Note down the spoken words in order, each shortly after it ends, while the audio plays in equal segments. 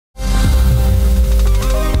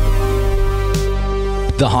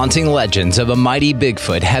The haunting legends of a mighty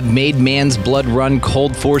Bigfoot have made man's blood run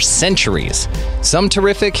cold for centuries. Some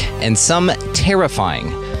terrific and some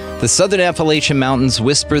terrifying. The southern Appalachian Mountains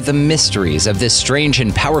whisper the mysteries of this strange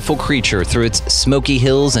and powerful creature through its smoky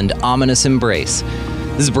hills and ominous embrace.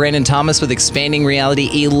 This is Brandon Thomas with Expanding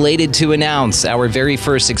Reality, elated to announce our very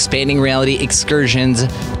first Expanding Reality Excursions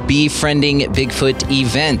Befriending Bigfoot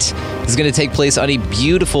event. This is going to take place on a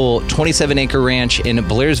beautiful 27-acre ranch in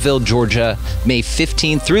Blairsville, Georgia, May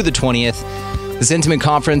 15th through the 20th. This intimate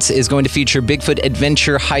conference is going to feature Bigfoot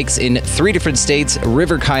adventure hikes in 3 different states,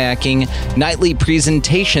 river kayaking, nightly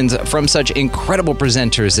presentations from such incredible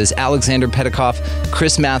presenters as Alexander Petikoff,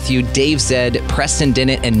 Chris Mathieu, Dave Zed, Preston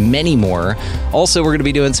Dennett, and many more. Also, we're going to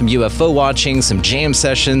be doing some UFO watching, some jam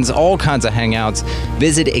sessions, all kinds of hangouts.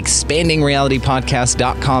 Visit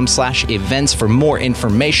expandingrealitypodcast.com/events for more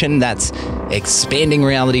information. That's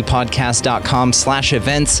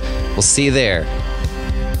expandingrealitypodcast.com/events. We'll see you there.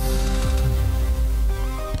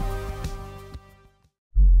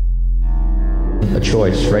 A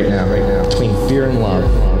choice right now, between fear and love.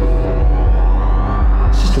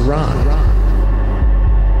 It's just a rock.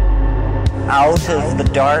 Out of the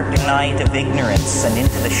dark night of ignorance and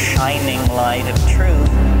into the shining light of truth.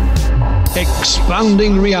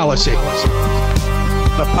 Expanding reality.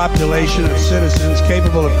 A population of citizens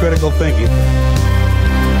capable of critical thinking.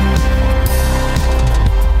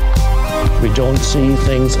 We don't see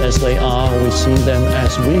things as they are, we see them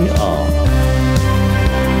as we are.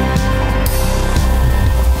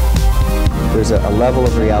 There's a level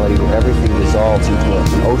of reality where everything dissolves into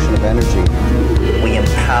an ocean of energy. We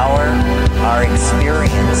empower our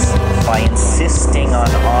experience by insisting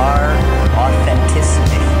on our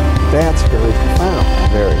authenticity. That's very profound.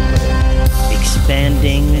 Very.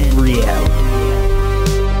 Expanding reality.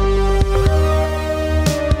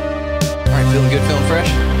 All right, feeling good, feeling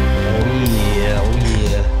fresh? Oh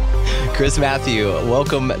yeah. Chris Mathieu,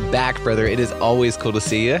 welcome back, brother. It is always cool to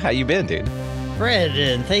see you. How you been, dude?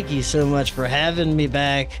 Brandon, thank you so much for having me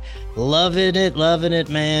back. Loving it,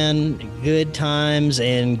 man. Good times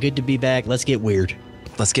and good to be back. Let's get weird.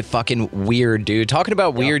 Let's get fucking weird, dude. Talking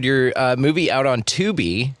about weird, your movie out on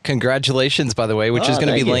Tubi. Congratulations, by the way, which is going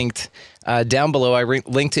to be linked down below. I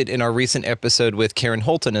linked it in our recent episode with Karen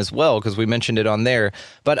Holton as well, because we mentioned it on there.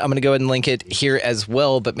 But I'm going to go ahead and link it here as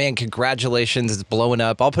well. But man, congratulations. It's blowing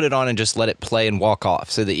up. I'll put it on and just let it play and walk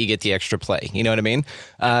off so that you get the extra play. You know what I mean?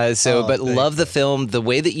 Love the film. The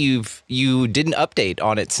way that you didn't update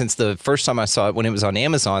on it since the first time I saw it when it was on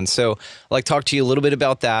Amazon. So I'd like to talk to you a little bit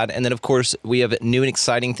about that. And then, of course, we have new and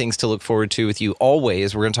exciting things to look forward to with you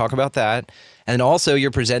always. We're going to talk about that. And also,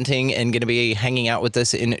 you're presenting and going to be hanging out with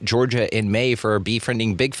us in Georgia in May for our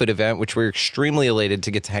Befriending Bigfoot event, which we're extremely elated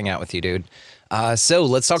to get to hang out with you, dude. So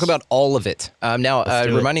let's talk about all of it.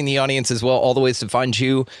 Reminding the audience as well, all the ways to find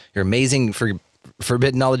you. You're amazing for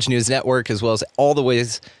Forbidden Knowledge News Network, as well as all the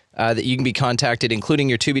ways that you can be contacted, including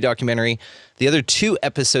your Tubi documentary. The other 2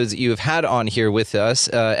 episodes that you have had on here with us,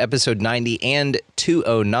 episode 90 and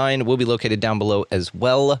 209, will be located down below as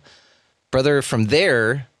well. Brother, from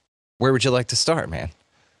there, where would you like to start, man?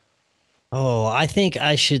 Oh, I think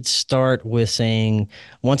I should start with saying,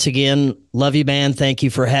 once again, love you, man. Thank you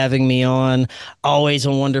for having me on. Always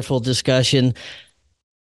a wonderful discussion.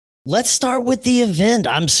 Let's start with the event.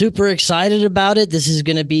 I'm super excited about it. This is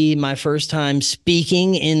going to be my first time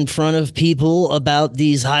speaking in front of people about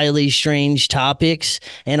these highly strange topics.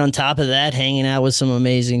 And on top of that, hanging out with some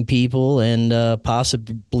amazing people and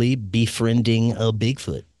possibly befriending a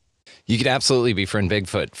Bigfoot. You could absolutely befriend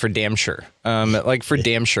Bigfoot, for damn sure.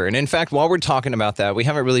 Damn sure. And in fact, while we're talking about that, we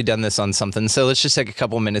haven't really done this on something, so let's just take a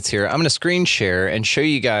couple minutes here. I'm going to screen share and show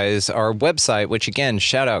you guys our website, which again,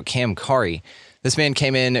 shout out Karri. This man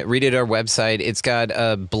came in, redid our website. It's got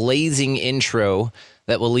a blazing intro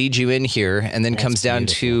that will lead you in here, and then comes down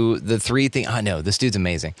to the 3 things. I know, this dude's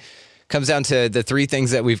amazing. Comes down to the 3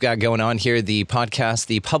 things that we've got going on here: the podcast,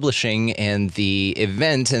 the publishing, and the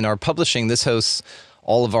event. And our publishing, this hosts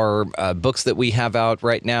all of our books that we have out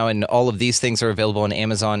right now, and all of these things are available on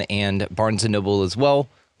Amazon and Barnes & Noble as well.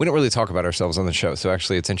 We don't really talk about ourselves on the show, so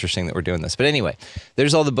actually it's interesting that we're doing this. But anyway,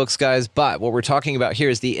 there's all the books, guys. But what we're talking about here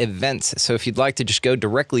is the events. So if you'd like to just go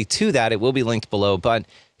directly to that, it will be linked below. But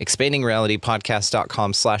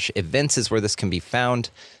expandingrealitypodcast.com/events is where this can be found.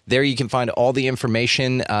 There you can find all the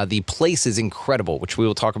information. The place is incredible, which we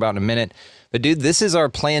will talk about in a minute. But dude, this is our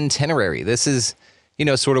planned itinerary. This is,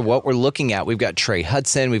 sort of what we're looking at. We've got Trey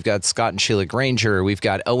Hudson, we've got Scott and Sheila Granger, we've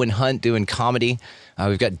got Owen Hunt doing comedy,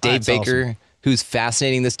 we've got Dave Baker, who's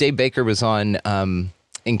fascinating. This Dave Baker was on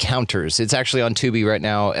Encounters. It's actually on Tubi right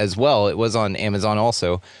now as well. It was on Amazon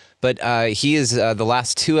also. But he is the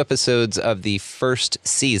last 2 episodes of the first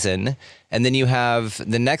season. And then you have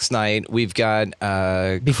the next night, we've got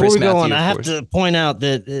Before Chris we go Mathieu, on, I have course. to point out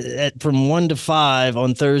that from 1 to 5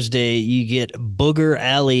 on Thursday, you get Booger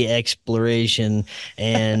Alley Exploration,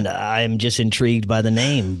 and I'm just intrigued by the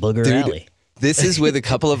name, Booger Alley. This is with a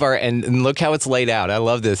couple of our, and look how it's laid out. I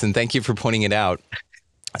love this, and thank you for pointing it out.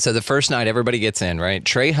 So the first night, everybody gets in, right?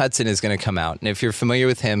 Trey Hudson is going to come out. And if you're familiar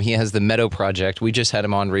with him, he has the Meadow Project. We just had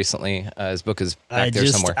him on recently. His book is back there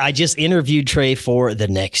somewhere. I just interviewed Trey for the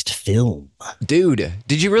next film. Dude,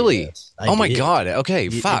 did you really? Yes, I oh, my did. God. Okay,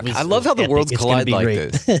 fuck. was I love how the epic. worlds It's gonna collide be like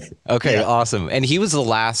great. this. Okay, Yeah. awesome. And he was the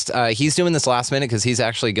last. He's doing this last minute because he's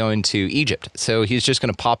actually going to Egypt. So he's just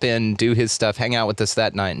going to pop in, do his stuff, hang out with us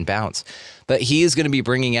that night, and bounce. But he is going to be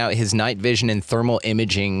bringing out his night vision and thermal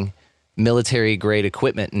imaging military grade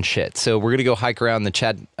equipment and shit. So we're going to go hike around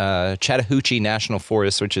the Chattahoochee National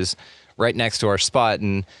Forest, which is right next to our spot,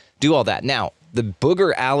 and do all that. Now, the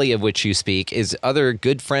Booger Alley of which you speak is other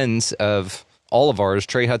good friends of all of ours,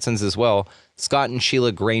 Trey Hudson's as well, Scott and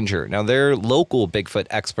Sheila Granger. Now, they're local Bigfoot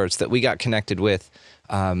experts that we got connected with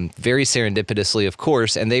very serendipitously, of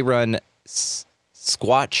course, and they run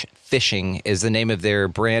Squatch Fishing is the name of their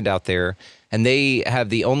brand out there, and they have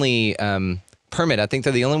the only permit. I think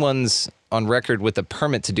they're the only ones on record with a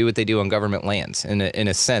permit to do what they do on government lands in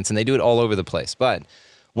a sense, and they do it all over the place. But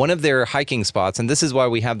one of their hiking spots, and this is why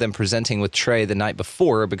we have them presenting with Trey the night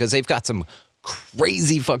before, because they've got some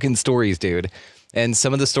crazy fucking stories, dude. And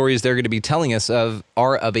some of the stories they're going to be telling us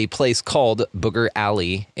are of a place called Booger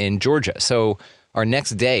Alley in Georgia. So our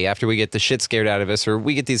next day, after we get the shit scared out of us, or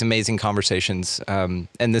we get these amazing conversations and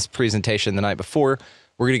this presentation the night before,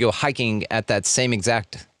 we're going to go hiking at that same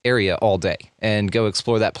exact area all day and go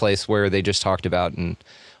explore that place where they just talked about and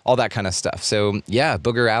all that kind of stuff. So yeah,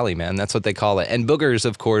 Booger Alley, man, that's what they call it. And boogers,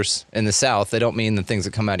 of course, in the South, they don't mean the things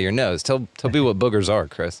that come out of your nose. Tell people what boogers are,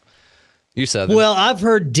 Chris. You said that. Well, I've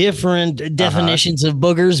heard different definitions of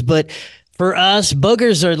boogers, but for us,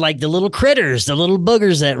 boogers are like the little critters, the little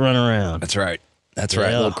boogers that run around. That's right. That's right.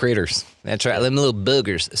 Yeah. Little critters. That's right. Them little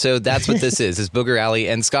boogers. So that's what this is Booger Alley.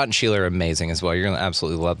 And Scott and Sheila are amazing as well. You're going to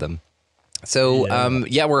absolutely love them. So,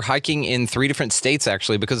 we're hiking in 3 different states,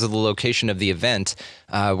 actually, because of the location of the event.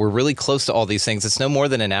 We're really close to all these things. It's no more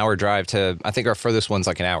than an hour drive to, I think our furthest one's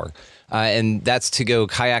like an hour. And that's to go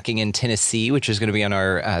kayaking in Tennessee, which is going to be on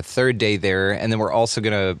our 3rd day there. And then we're also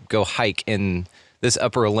going to go hike in this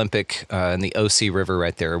upper Olympic in the OC River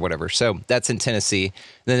right there or whatever. So that's in Tennessee. And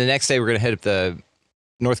then the next day, we're going to head up the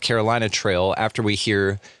North Carolina Trail after we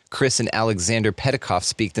hear Chris and Alexander Petikoff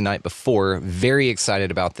speak the night before. Very excited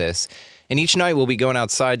about this. And each night we'll be going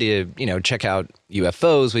outside to, check out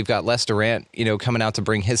UFOs. We've got Les Durant, coming out to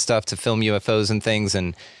bring his stuff to film UFOs and things.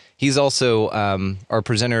 And he's also our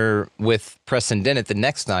presenter with Preston Dennett the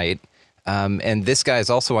next night. And this guy is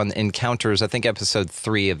also on Encounters, I think episode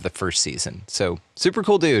 3 of the first season. So super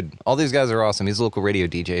cool dude. All these guys are awesome. He's a local radio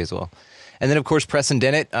DJ as well. And then, of course, Preston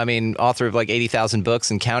Dennett, author of like 80,000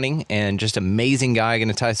 books and counting, and just amazing guy, going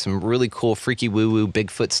to tie some really cool freaky woo-woo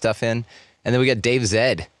Bigfoot stuff in. And then we got Dave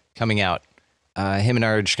Zed coming out. Him and I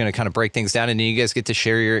are just going to kind of break things down, and then you guys get to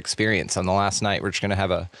share your experience on the last night. We're just going to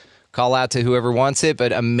have a call out to whoever wants it,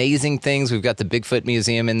 but amazing things. We've got the Bigfoot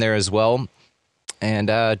Museum in there as well, and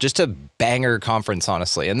just a banger conference,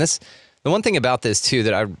 honestly. And the one thing about this, too,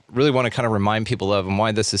 that I really want to kind of remind people of and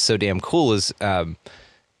why this is so damn cool is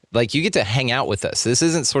you get to hang out with us. This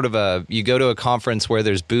isn't sort of you go to a conference where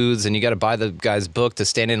there's booths and you got to buy the guy's book to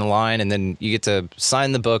stand in a line, and then you get to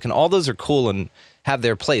sign the book, and all those are cool and have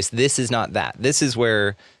their place. This is not that. This is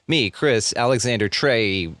where me, Chris, Alexander,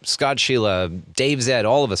 Trey, Scott, Sheila, Dave Zed,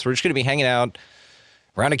 all of us, we're just going to be hanging out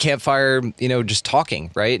around a campfire, just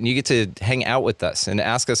talking, right? And you get to hang out with us and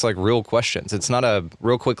ask us like real questions. It's not a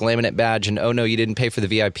real quick laminate badge and, oh no, you didn't pay for the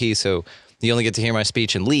VIP, so you only get to hear my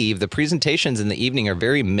speech and leave. The presentations in the evening are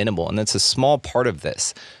very minimal, and that's a small part of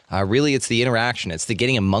this. Really, it's the interaction. It's the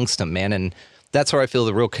getting amongst them, man. And that's where I feel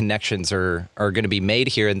the real connections are going to be made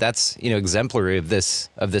here, and that's exemplary of this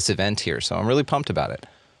event here. So I'm really pumped about it.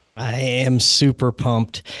 I am super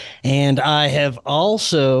pumped, and I have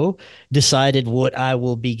also decided what I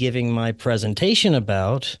will be giving my presentation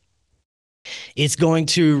about. It's going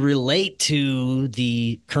to relate to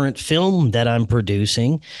the current film that I'm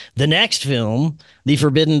producing, the next film, the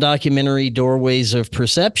forbidden documentary Doorways of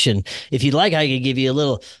Perception. If you'd like, I could give you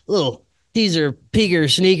a little teaser, peeker,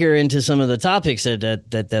 sneaker into some of the topics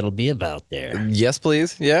that'll be about there. Yes,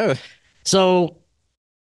 please. Yeah. So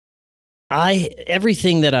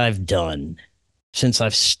everything that I've done since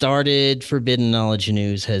I've started Forbidden Knowledge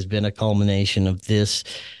News has been a culmination of this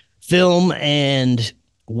film and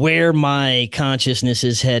where my consciousness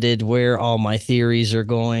is headed, where all my theories are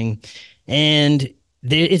going. And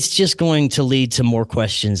it's just going to lead to more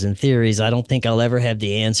questions and theories. I don't think I'll ever have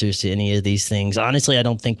the answers to any of these things. Honestly, I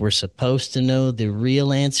don't think we're supposed to know the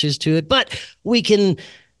real answers to it, but we can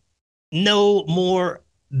know more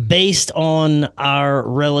based on our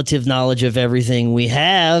relative knowledge of everything we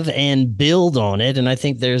have and build on it. And I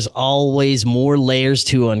think there's always more layers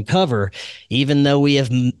to uncover. Even though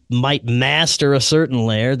we might master a certain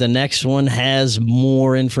layer, the next one has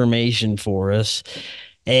more information for us.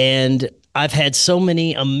 And I've had so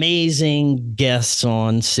many amazing guests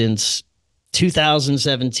on since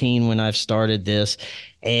 2017 when I've started this.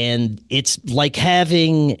 And it's like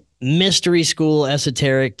having mystery school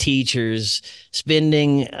esoteric teachers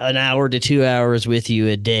spending an hour to 2 hours with you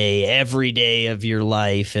a day, every day of your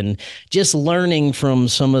life, and just learning from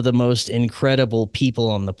some of the most incredible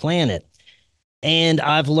people on the planet. And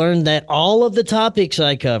I've learned that all of the topics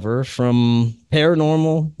I cover, from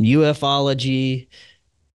paranormal, ufology,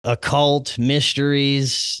 occult,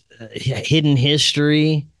 mysteries, hidden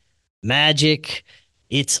history, magic,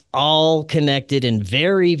 it's all connected in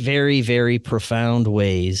very, very, very profound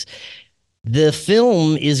ways. The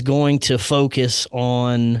film is going to focus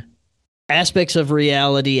on aspects of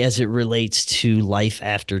reality as it relates to life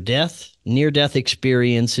after death, near-death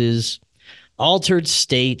experiences, altered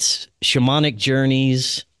states, shamanic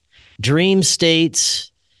journeys, dream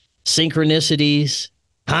states, synchronicities,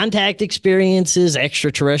 contact experiences,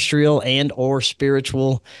 extraterrestrial and or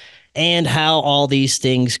spiritual, and how all these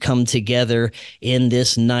things come together in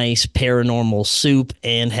this nice paranormal soup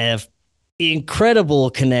and have incredible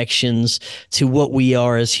connections to what we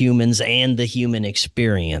are as humans and the human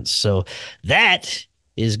experience. So that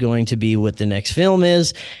is going to be what the next film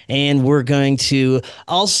is. And we're going to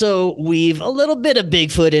also weave a little bit of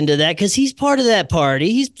Bigfoot into that because he's part of that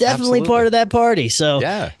party. He's definitely part of that party. So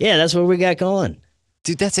yeah, that's what we got going.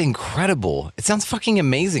 Dude, that's incredible. It sounds fucking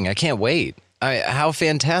amazing. I can't wait. How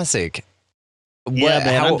fantastic. Yeah,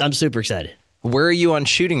 man, I'm super excited. Where are you on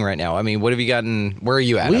shooting right now? I mean, what have you gotten? Where are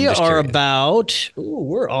you at? We are about,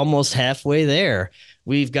 we're almost halfway there.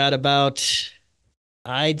 We've got about,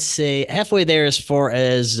 I'd say, halfway there as far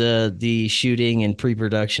as the shooting and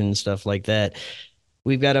pre-production stuff like that.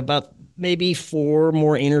 We've got about maybe 4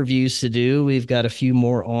 more interviews to do. We've got a few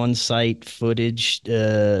more on-site footage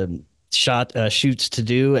shoots to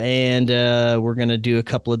do, and we're going to do a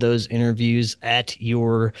couple of those interviews at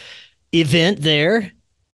your event there.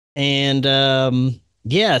 And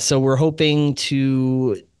so we're hoping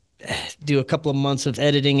to do a couple of months of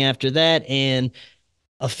editing after that, and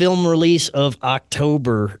a film release of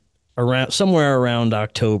October, somewhere around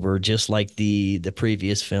October, just like the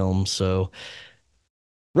previous film. So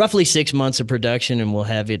roughly 6 months of production, and we'll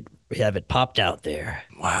have it popped out there.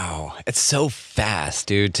 Wow. It's so fast,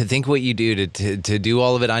 dude. To think what you do to do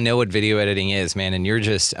all of it. I know what video editing is, man, and you're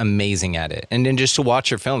just amazing at it. And then just to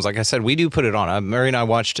watch your films, like I said, we do put it on. Murray and I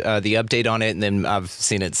watched the update on it, and then I've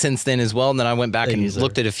seen it since then as well. And then I went back and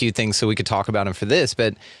looked at a few things so we could talk about them for this.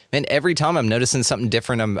 But man, every time I'm noticing something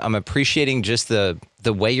different. I'm appreciating just the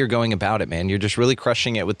way you're going about it, man. You're just really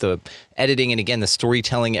crushing it with the editing, and again, the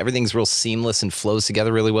storytelling. Everything's real seamless and flows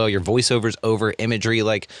together really well. Your voiceovers over imagery,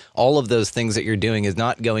 like all of those things that you're doing is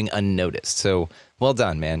not going unnoticed. So well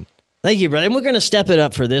done, man. Thank you, brother. And we're going to step it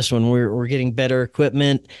up for this one. We're getting better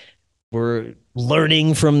equipment. We're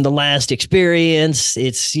learning from the last experience.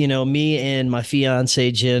 It's, me and my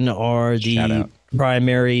fiance Jen are the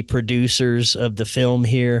primary producers of the film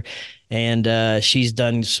here. And she's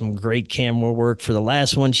done some great camera work for the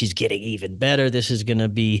last one. She's getting even better. This is going to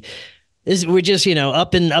be, we're just,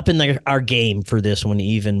 upping our game for this one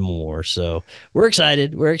even more. So we're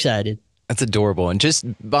excited. We're excited. That's adorable. And just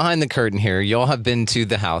behind the curtain here, y'all have been to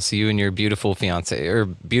the house, you and your beautiful fiance, or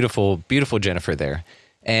beautiful, beautiful Jennifer there.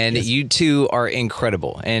 And you two are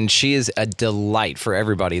incredible. And she is a delight for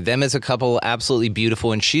everybody. Them as a couple, absolutely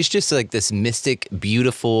beautiful. And she's just like this mystic,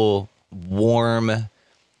 beautiful, warm,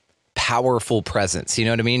 powerful presence. You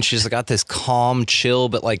know what I mean? She's got this calm, chill,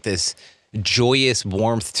 but like this joyous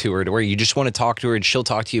warmth to her, to where you just want to talk to her, and she'll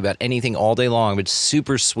talk to you about anything all day long. But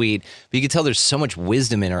super sweet. But you can tell there's so much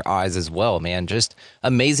wisdom in her eyes as well, man. Just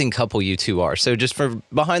amazing couple you two are. So just for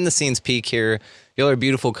behind the scenes peek here, y'all are a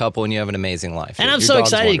beautiful couple and you have an amazing life. And I'm so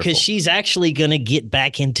excited because she's actually going to get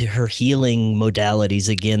back into her healing modalities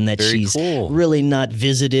again that she's really not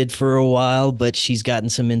visited for a while, but she's gotten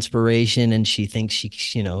some inspiration and she thinks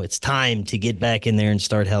it's time to get back in there and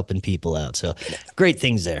start helping people out. So great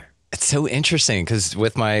things there. It's so interesting because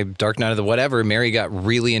with my Dark Knight of the Whatever, Mary got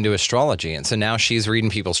really into astrology. And so now she's reading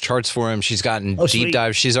people's charts for him. She's gotten deep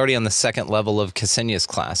dives. She's already on the second level of Ksenia's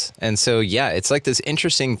class. And so, yeah, it's like this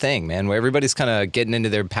interesting thing, man, where everybody's kind of getting into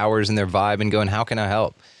their powers and their vibe and going, how can I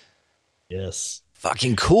help? Yes.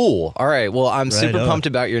 Fucking cool. All right. Well, I'm super pumped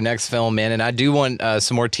about your next film, man. And I do want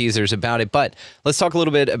some more teasers about it. But let's talk a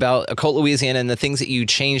little bit about Occult Louisiana and the things that you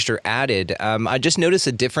changed or added. I just noticed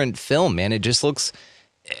a different film, man. It just looks...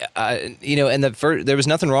 and there was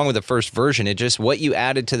nothing wrong with the first version. It just what you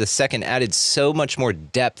added to the second added so much more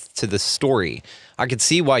depth to the story. I could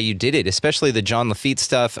see why you did it, especially the John Lafitte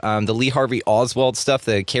stuff, the Lee Harvey Oswald stuff,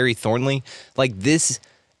 the Carrie Thornley. Like this,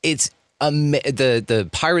 it's the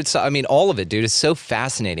pirate stuff. I mean, all of it, dude, is so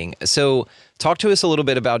fascinating. So talk to us a little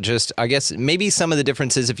bit about just, I guess, maybe some of the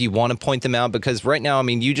differences if you want to point them out, because right now, I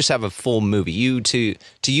mean, you just have a full movie. To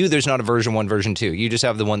you, there's not a version 1, version 2. You just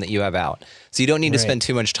have the one that you have out. So you don't need to spend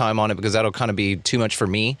too much time on it because that'll kind of be too much for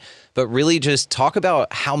me. But really just talk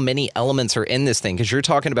about how many elements are in this thing, because you're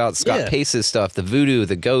talking about Scott Pace's stuff, the voodoo,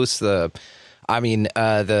 the ghosts, the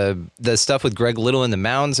stuff with Greg Little in the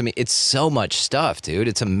mounds. I mean, it's so much stuff, dude.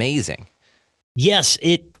 It's amazing. Yes,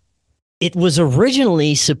 it was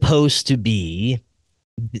originally supposed to be,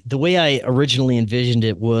 the way I originally envisioned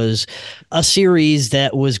it was a series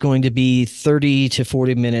that was going to be 30 to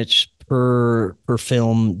 40 minutes per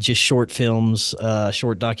film, just short films,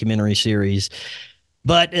 short documentary series.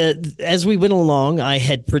 But as we went along, I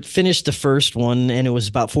had finished the first one, and it was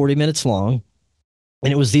about 40 minutes long.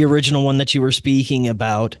 And it was the original one that you were speaking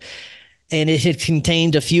about. And it had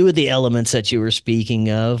contained a few of the elements that you were speaking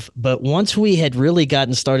of. But once we had really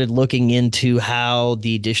gotten started looking into how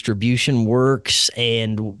the distribution works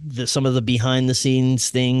and some of the behind the scenes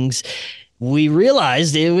things, we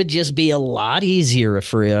realized it would just be a lot easier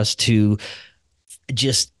for us to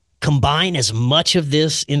just combine as much of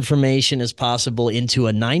this information as possible into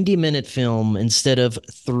a 90-minute film instead of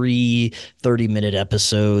 3 30-minute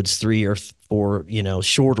episodes, 3 or 4,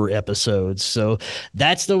 shorter episodes. So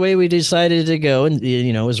that's the way we decided to go. And,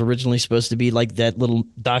 it was originally supposed to be like that little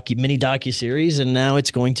mini docuseries, and now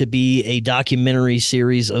it's going to be a documentary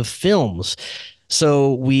series of films.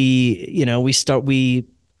 So we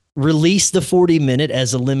released the 40-minute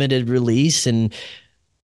as a limited release and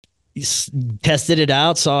tested it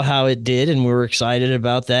out, saw how it did, and we were excited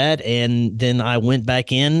about that. And then I went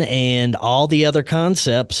back in, and all the other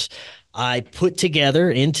concepts I put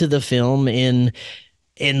together into the film in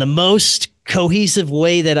the most cohesive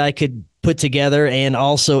way that I could put together, and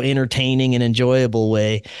also entertaining and enjoyable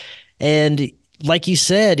way. And like you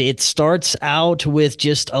said, it starts out with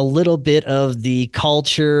just a little bit of the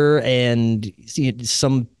culture and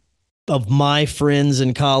some of my friends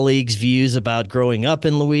and colleagues' views about growing up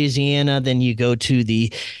in Louisiana. Then you go to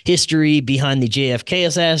the history behind the JFK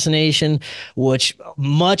assassination, which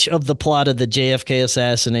much of the plot of the JFK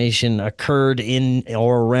assassination occurred in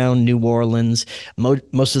or around New Orleans.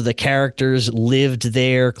 Most of the characters lived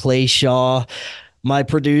there. Clay Shaw, my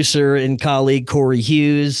producer and colleague, Corey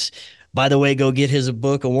Hughes. By the way, go get his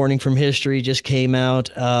book, A Warning from History, just came out.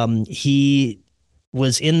 He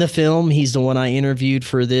was in the film. He's the one I interviewed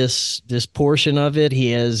for this portion of it.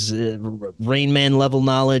 He has Rain Man level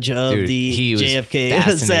knowledge of the JFK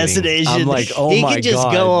assassination. I'm like, oh my God. He can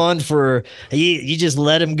just go on for, you just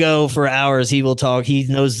let him go for hours. He will talk. He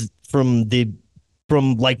knows from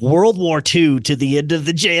like World War II to the end of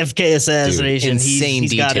the JFK assassination. Dude, insane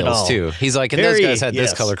he's details got it all. Too. He's like, and those guys had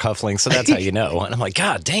this color cufflink, so that's how you know. And I'm like,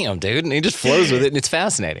 God damn, dude. And he just flows with it, and it's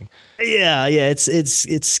fascinating. Yeah,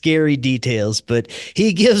 it's scary details, but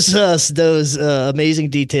he gives us those amazing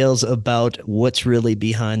details about what's really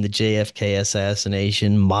behind the JFK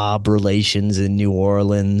assassination, mob relations in New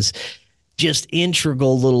Orleans, just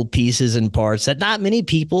integral little pieces and parts that not many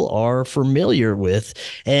people are familiar with.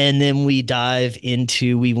 And then we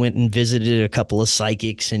went and visited a couple of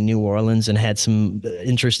psychics in New Orleans and had some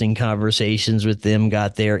interesting conversations with them,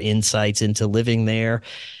 got their insights into living there.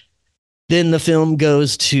 Then the film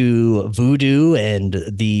goes to voodoo and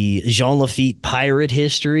the Jean Lafitte pirate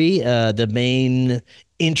history. The main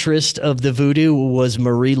interest of the voodoo was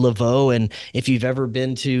Marie Laveau. And if you've ever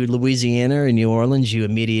been to Louisiana or New Orleans, you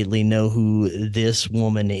immediately know who this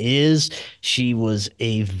woman is. She was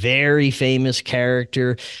a very famous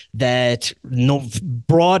character that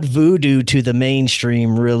brought voodoo to the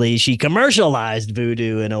mainstream, really. She commercialized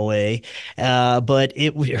voodoo in a way, but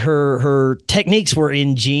her techniques were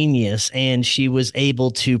ingenious, and she was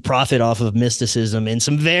able to profit off of mysticism in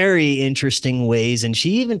some very interesting ways. And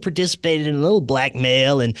she even participated in a little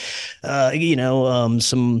blackmail and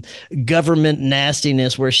some government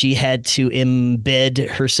nastiness where she had to embed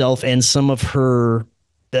herself and some of her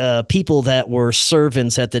people that were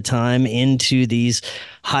servants at the time into these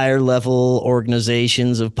higher level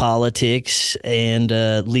organizations of politics and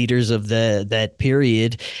leaders of that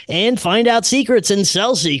period, and find out secrets and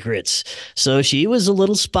sell secrets. So she was a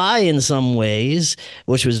little spy in some ways,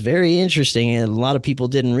 which was very interesting, and a lot of people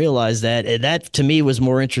didn't realize that. And that to me was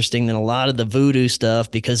more interesting than a lot of the voodoo stuff,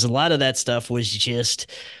 because a lot of that stuff was just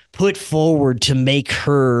put forward to make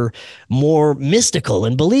her more mystical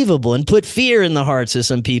and believable and put fear in the hearts of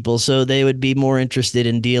some people, so they would be more interested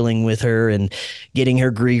in dealing with her and getting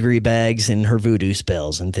her gree bags and her voodoo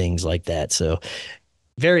spells and things like that. So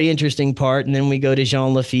very interesting part. And then we go to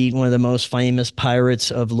Jean Lafitte, one of the most famous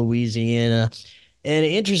pirates of Louisiana. And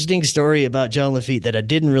an interesting story about Jean Lafitte that I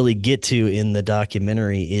didn't really get to in the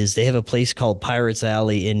documentary is they have a place called Pirates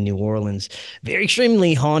Alley in New Orleans. Very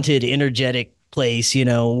extremely haunted, energetic place.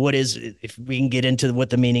 If we can get into what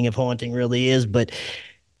the meaning of haunting really is, but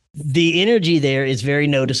the energy there is very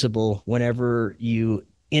noticeable whenever you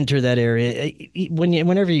enter that area.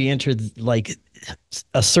 Whenever you enter like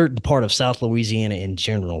a certain part of South Louisiana in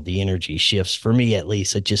general, the energy shifts. For me, at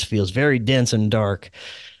least, it just feels very dense and dark.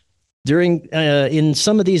 In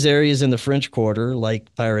some of these areas in the French Quarter,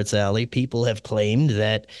 like Pirates Alley, people have claimed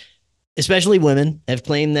that, especially women, have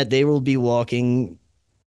claimed that they will be walking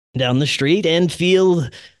down the street and feel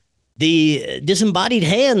the disembodied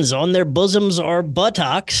hands on their bosoms or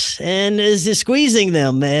buttocks and is squeezing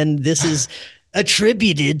them. And this is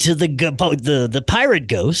attributed to the pirate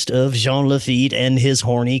ghost of Jean Lafitte and his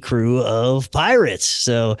horny crew of pirates.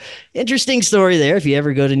 So interesting story there. If you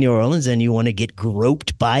ever go to New Orleans and you want to get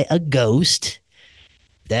groped by a ghost,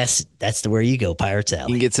 that's where you go, Pirates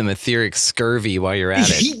Alley. You can get some etheric scurvy while you're at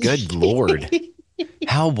it. Good Lord.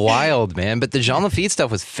 How wild, man. But the Jean Lafitte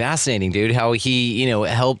stuff was fascinating, dude. How he,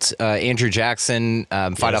 helped Andrew Jackson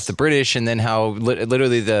fight off the British, and then how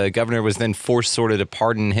literally the governor was then forced sort of to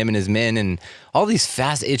pardon him and his men, and all these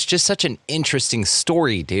it's just such an interesting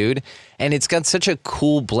story, dude. And it's got such a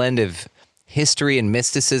cool blend of history and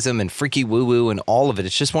mysticism and freaky woo-woo and all of it.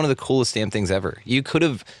 It's just one of the coolest damn things ever. You could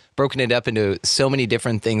have broken it up into so many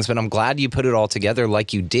different things, but I'm glad you put it all together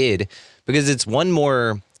like you did, because it's one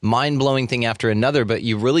more mind-blowing thing after another, but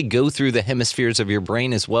you really go through the hemispheres of your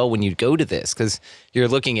brain as well when you go to this, because you're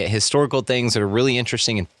looking at historical things that are really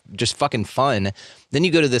interesting and just fucking fun. Then you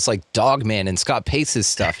go to this like Dogman and Scott Pace's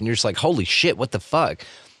stuff, and you're just like, holy shit, what the fuck?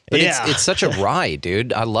 But it's such a ride,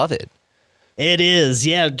 dude. I love it. It is,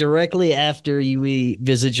 yeah. Directly after we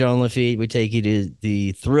visit Jean Lafitte, we take you to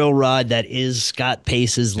the thrill ride that is Scott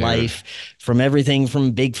Pace's life, from everything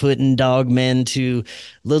from Bigfoot and Dogmen to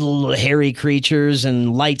little hairy creatures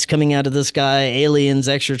and lights coming out of the sky, aliens,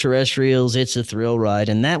 extraterrestrials. It's a thrill ride,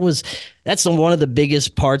 and that's one of the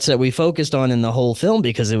biggest parts that we focused on in the whole film,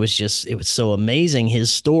 because it was so amazing,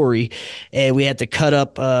 his story, and we had to cut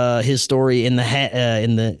up his story in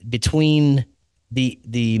the between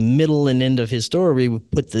the middle and end of his story. We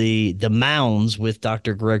put the mounds with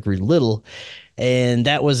Dr. Gregory Little, and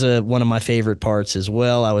that was one of my favorite parts as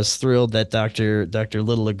well. I was thrilled that Dr.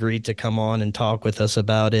 Little agreed to come on and talk with us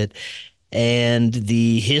about it, and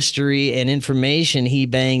the history and information he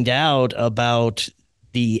banged out about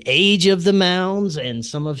the age of the mounds and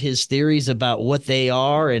some of his theories about what they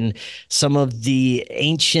are, and some of the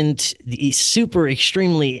super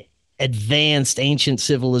extremely advanced ancient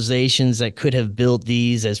civilizations that could have built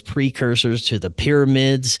these as precursors to the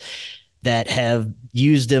pyramids, that have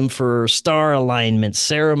used them for star alignment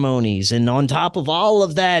ceremonies. And on top of all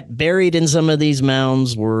of that, buried in some of these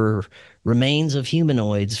mounds were remains of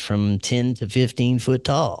humanoids from 10 to 15 foot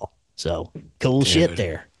tall. So cool shit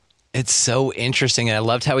there. It's so interesting. And I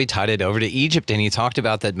loved how he tied it over to Egypt. And he talked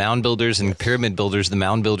about that mound builders and pyramid builders, the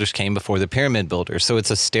mound builders came before the pyramid builders. So it's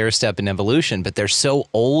a stair step in evolution, but they're so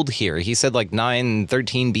old here. He said like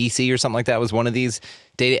 913 BC or something like that was one of these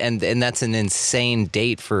data. And that's an insane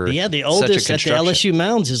date for the oldest at the LSU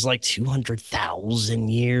mounds is like 200,000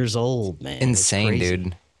 years old, man. Insane,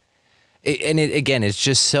 dude. Again, it's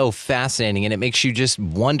just so fascinating, and it makes you just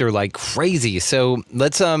wonder like crazy. So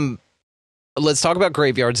let's talk about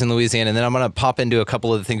graveyards in Louisiana, and then I'm going to pop into a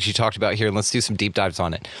couple of the things you talked about here, and let's do some deep dives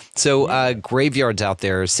on it. So graveyards out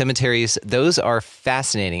there, cemeteries, those are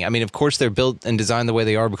fascinating. I mean, of course, they're built and designed the way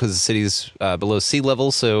they are because the city's below sea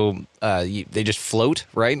level, so they just float,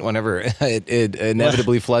 right, whenever it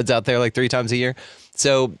inevitably floods out there like 3 times a year.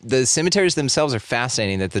 So the cemeteries themselves are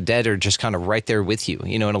fascinating, that the dead are just kind of right there with you,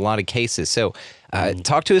 in a lot of cases. So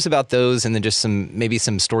talk to us about those, and then just maybe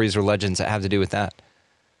some stories or legends that have to do with that.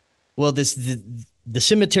 Well, the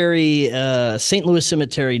cemetery, St. Louis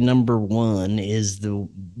Cemetery number 1 is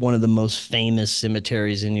one of the most famous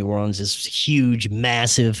cemeteries in New Orleans. This huge,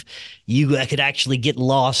 massive, you could actually get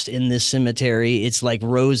lost in this cemetery. It's like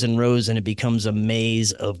rows and rows, and it becomes a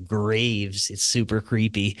maze of graves. It's super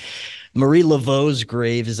creepy. Marie Laveau's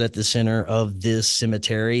grave is at the center of this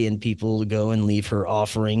cemetery, and people go and leave her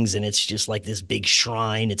offerings, and it's just like this big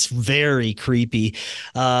shrine. It's very creepy.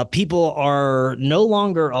 People are no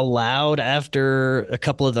longer allowed after a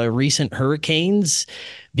couple of the recent hurricanes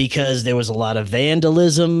because there was a lot of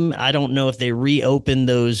vandalism. I don't know if they reopened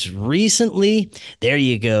those recently. There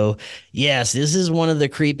you go. Yes, this is one of the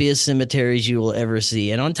creepiest cemeteries you will ever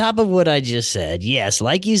see. And on top of what I just said, yes,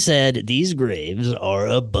 like you said, these graves are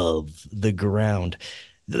above the ground.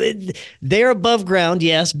 They're above ground,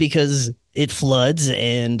 yes, because it floods,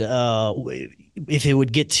 and if it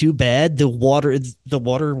would get too bad, the water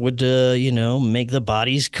would make the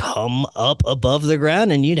bodies come up above the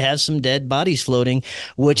ground, and you'd have some dead bodies floating,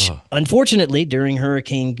 which unfortunately during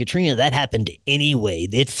Hurricane Katrina, that happened anyway.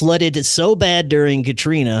 It flooded so bad during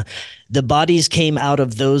Katrina, the bodies came out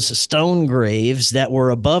of those stone graves that were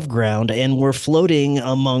above ground and were floating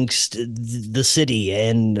amongst the city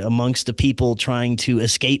and amongst the people trying to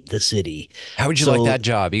escape the city. How would you like that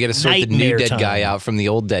job? You got to sort the new dead guy out from the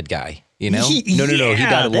old dead guy. You know? No. He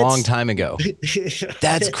died a long time ago.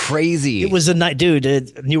 That's crazy. It was a night,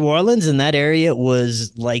 dude. New Orleans in that area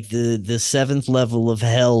was like the seventh level of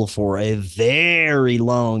hell for a very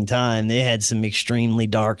long time. They had some extremely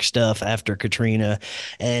dark stuff after Katrina,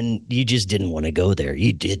 and you just didn't want to go there.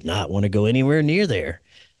 You did not want to go anywhere near there.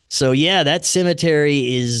 So yeah, that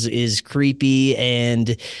cemetery is creepy,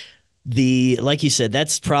 and like you said,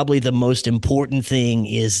 that's probably the most important thing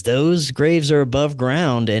is those graves are above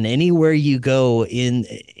ground, and anywhere you go in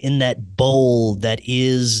that bowl that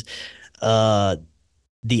is the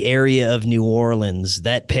area of New Orleans,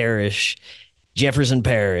 that parish, Jefferson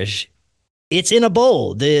Parish, it's in a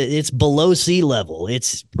bowl. It's below sea level.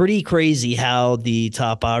 It's pretty crazy how the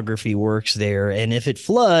topography works there, and if it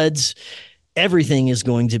floods, everything is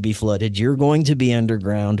going to be flooded. You're going to be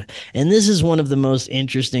underground, and this is one of the most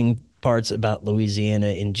interesting parts about Louisiana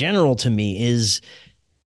in general to me is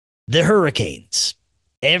the hurricanes.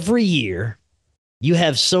 Every year you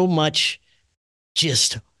have so much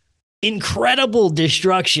just incredible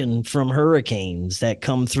destruction from hurricanes that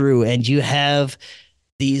come through, and you have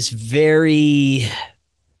these very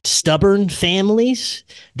stubborn families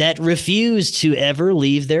that refuse to ever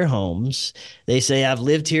leave their homes. They say, I've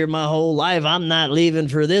lived here my whole life. I'm not leaving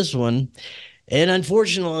for this one. And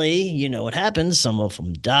unfortunately, you know what happens. Some of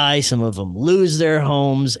them die. Some of them lose their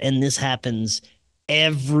homes. And this happens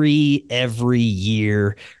every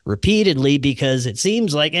year repeatedly, because it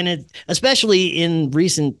seems like, and it, especially in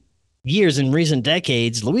recent years, in recent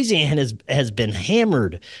decades, Louisiana has been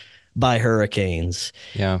hammered by hurricanes.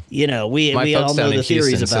 Yeah. You know, we all know the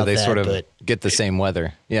theories Houston, about so they that, sort of get the same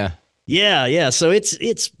weather. Yeah. Yeah. So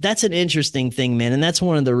that's an interesting thing, man. And that's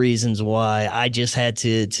one of the reasons why I just had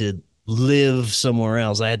to live somewhere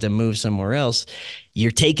else. I had to move somewhere else.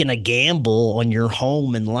 You're taking a gamble on your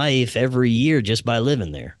home and life every year just by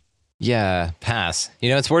living there. Yeah, pass. You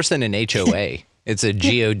know, it's worse than an HOA. It's a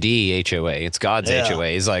God HOA. It's God's HOA.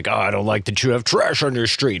 He's like, oh, I don't like that you have trash on your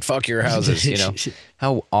street. Fuck your houses, you know.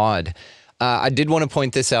 How odd. I did want to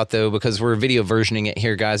point this out, though, because we're video versioning it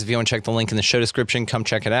here, guys. If you want to check the link in the show description, come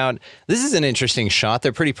check it out. This is an interesting shot.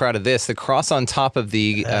 They're pretty proud of this. The cross on top of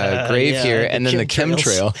the grave here, and then the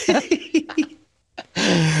chemtrail.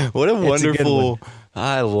 What a wonderful...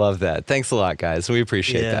 I love that. Thanks a lot, guys. We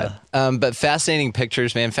appreciate that. But fascinating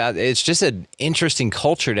pictures, man. It's just an interesting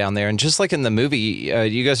culture down there. And just like in the movie,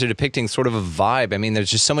 you guys are depicting sort of a vibe. I mean, there's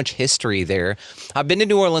just so much history there. I've been to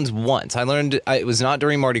New Orleans once. I learned it was not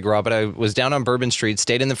during Mardi Gras, but I was down on Bourbon Street,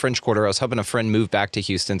 stayed in the French Quarter. I was helping a friend move back to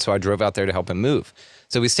Houston, so I drove out there to help him move.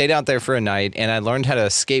 So we stayed out there for a night, and I learned how to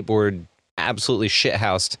skateboard absolutely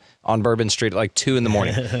shithoused on Bourbon Street at like 2 in the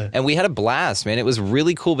morning. And we had a blast, man. It was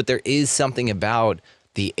really cool, but there is something about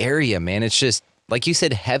the area, man. It's just, like you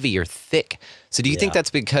said, heavy or thick. So do you think that's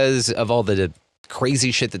because of all the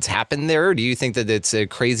crazy shit that's happened there? Or do you think that it's a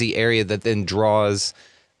crazy area that then draws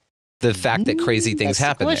the fact that crazy things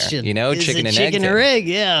happen there? You know, chicken or egg.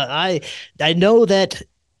 Yeah. I know that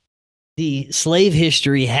the slave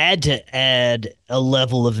history had to add a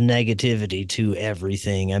level of negativity to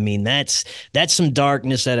everything. I mean, that's some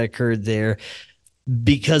darkness that occurred there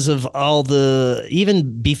because of all the,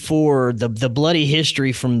 even before the bloody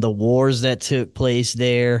history from the wars that took place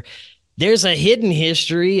there. There's a hidden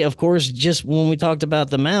history, of course. Just when we talked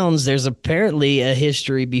about the mounds, there's apparently a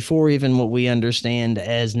history before even what we understand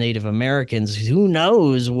as Native Americans. Who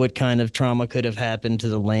knows what kind of trauma could have happened to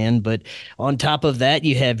the land? But on top of that,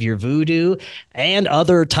 you have your voodoo and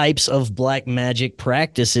other types of black magic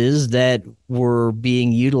practices that were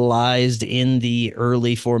being utilized in the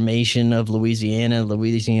early formation of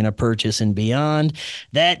Louisiana Purchase and beyond,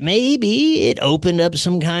 that maybe it opened up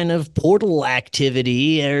some kind of portal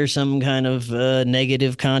activity or some kind of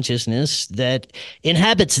negative consciousness that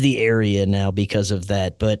inhabits the area now because of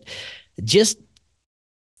that. But just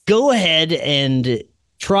go ahead and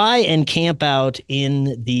try and camp out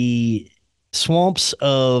in the swamps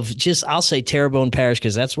of I'll say Terrebonne Parish,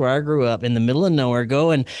 because that's where I grew up, in the middle of nowhere.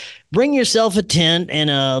 Go and bring yourself a tent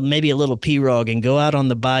and maybe a little pirogue and go out on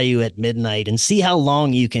the bayou at midnight and see how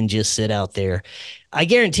long you can just sit out there. I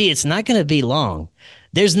guarantee it's not going to be long.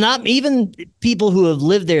 There's not even people who have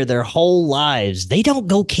lived there their whole lives. They don't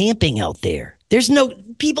go camping out there.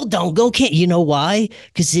 People don't go camp. You know why?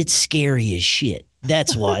 Because it's scary as shit.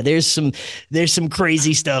 That's why. There's some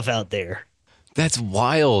crazy stuff out there. That's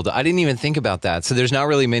wild. I didn't even think about that. So there's not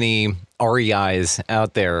really many REIs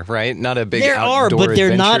out there, right? Not a big outdoor but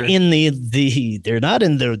they're adventure. not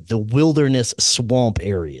in the wilderness swamp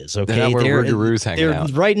areas. Okay, they're not where Rougarous hang out.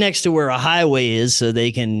 They're right next to where a highway is, so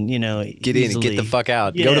they can get in and get the fuck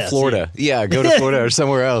out. Go to Florida. Yeah, go to Florida or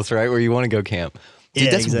somewhere else, right, where you want to go camp.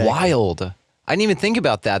 Dude, that's exactly wild. I didn't even think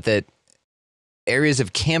about that areas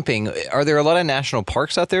of camping. Are there a lot of national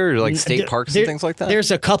parks out there, or like state parks and things like that? There's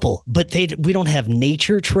a couple, but we don't have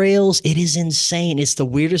nature trails. It is insane. It's the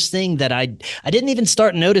weirdest thing that I didn't even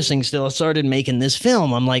start noticing till I started making this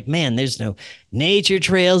film. I'm like, man, there's no nature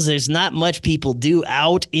trails. There's not much people do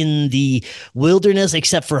out in the wilderness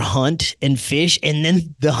except for hunt and fish. And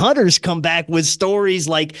then the hunters come back with stories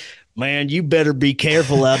like, man, you better be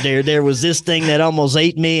careful out there. There was this thing that almost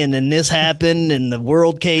ate me, and then this happened, and the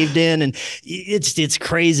world caved in, and it's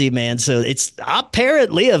crazy, man. So it's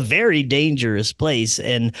apparently a very dangerous place.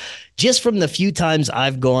 And just from the few times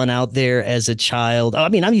I've gone out there as a child, I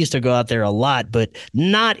mean, I used to go out there a lot, but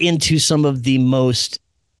not into some of the most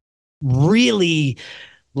really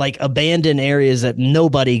like abandoned areas that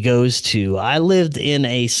nobody goes to. I lived in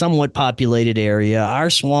a somewhat populated area. Our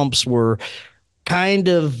swamps were kind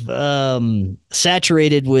of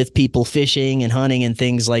saturated with people fishing and hunting and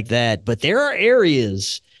things like that. But there are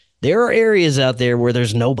areas out there where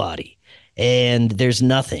there's nobody and there's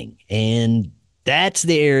nothing. And that's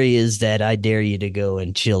the areas that I dare you to go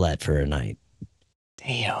and chill at for a night.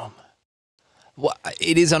 Damn. Well,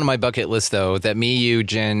 it is on my bucket list, though, that me, you,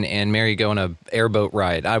 Jen, and Mary go on a airboat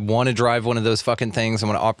ride. I want to drive one of those fucking things. I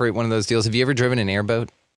want to operate one of those deals. Have you ever driven an airboat?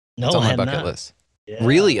 No, it's on I my have bucket not. list. Yeah.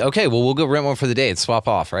 Really? Okay, well, we'll go rent one for the day and swap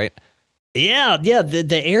off, right? Yeah.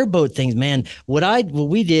 The airboat things, man. What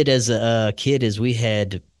we did as a kid is we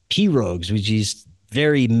had pirogues, which is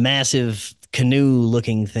very massive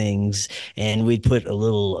canoe-looking things, and we'd put a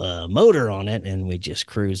little motor on it, and we'd just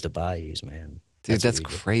cruise the bayous, man. Dude, that's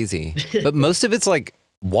crazy. But most of it's like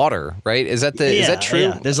water, right? Is that true?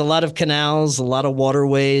 Yeah. There's a lot of canals, a lot of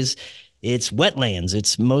waterways. It's wetlands.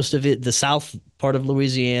 It's most of it. The south part of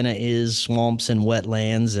Louisiana is swamps and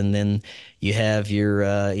wetlands, and then you have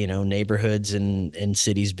your neighborhoods and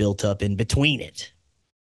cities built up in between it.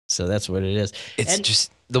 So that's what it is. It's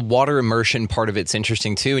just the water immersion part of it's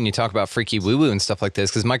interesting too. And you talk about freaky woo-woo and stuff like this,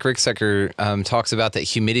 because Mike Ricksecker talks about that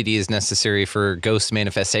humidity is necessary for ghost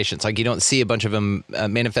manifestations. Like you don't see a bunch of them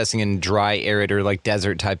manifesting in dry, arid, or like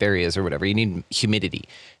desert type areas or whatever. You need humidity.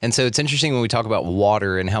 And so it's interesting when we talk about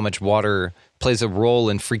water and how much water plays a role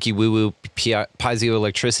in freaky woo-woo,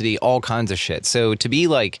 piezoelectricity, all kinds of shit. So to be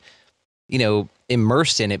like,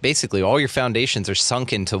 immersed in it, basically all your foundations are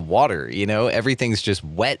sunk into water, everything's just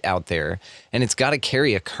wet out there, and it's got to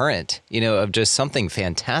carry a current, of just something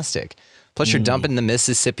fantastic. Plus you're dumping the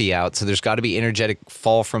Mississippi out, so there's got to be energetic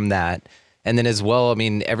fall from that. And then as well, I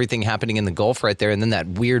mean, everything happening in the Gulf right there, and then that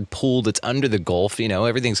weird pool that's under the Gulf,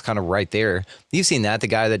 everything's kind of right there. You've seen that, the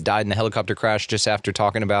guy that died in a helicopter crash just after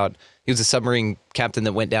talking about, he was a submarine captain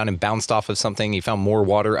that went down and bounced off of something. He found more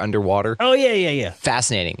water underwater. Oh, yeah.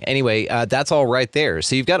 Fascinating. Anyway, that's all right there.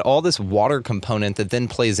 So you've got all this water component that then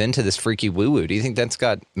plays into this freaky woo-woo. Do you think that's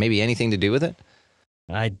got maybe anything to do with it?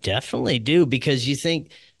 I definitely do, because you think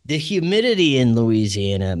the humidity in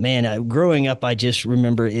Louisiana, man, growing up, I just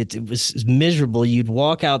remember it was miserable. You'd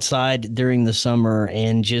walk outside during the summer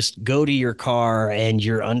and just go to your car and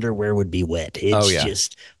your underwear would be wet. It's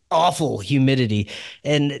just awful humidity.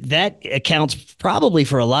 And that accounts probably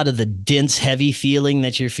for a lot of the dense, heavy feeling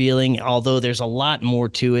that you're feeling, although there's a lot more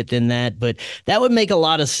to it than that. But that would make a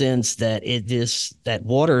lot of sense that that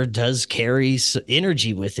water does carry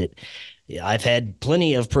energy with it. I've had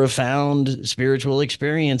plenty of profound spiritual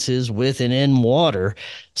experiences with and in water.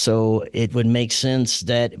 So it would make sense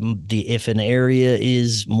that if an area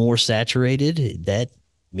is more saturated, that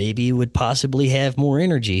maybe would possibly have more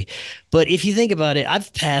energy. But if you think about it,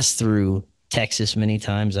 I've passed through Texas many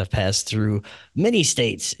times. I've passed through many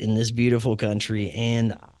states in this beautiful country,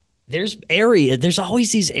 and there's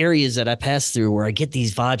always these areas that I pass through where I get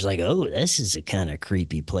these vibes like, oh, this is a kind of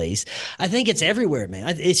creepy place. I think it's everywhere,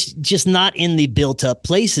 man. It's just not in the built up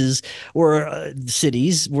places or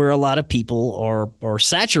cities where a lot of people are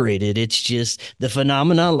saturated. It's just the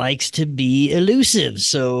phenomena likes to be elusive.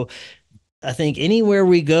 So I think anywhere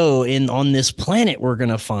we go on this planet, we're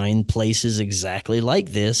going to find places exactly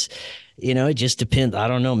like this. It just depends. I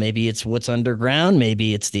don't know. Maybe it's what's underground.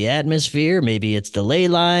 Maybe it's the atmosphere. Maybe it's the ley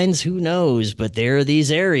lines. Who knows? But there are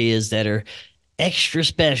these areas that are extra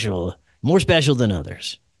special, more special than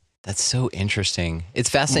others. That's so interesting. It's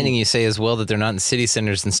fascinating you say as well that they're not in city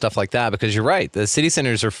centers and stuff like that, because you're right. The city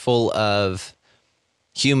centers are full of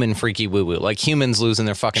human freaky woo-woo, like humans losing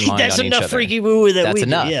their fucking mind on each other. That's enough freaky woo-woo that That's we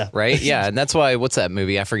enough, do, yeah. right? Yeah, and that's why, what's that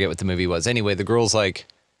movie? I forget what the movie was. Anyway, the girl's like,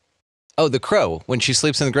 oh, The Crow, when she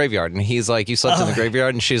sleeps in the graveyard. And he's like, you slept in the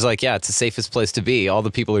graveyard? And she's like, yeah, it's the safest place to be. All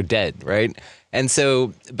the people are dead, right? And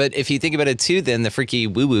so, but if you think about it too, then the freaky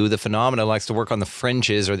woo-woo, the phenomena likes to work on the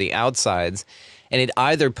fringes or the outsides. And it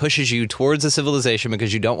either pushes you towards a civilization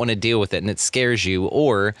because you don't want to deal with it and it scares you,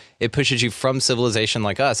 or it pushes you from civilization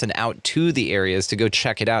like us and out to the areas to go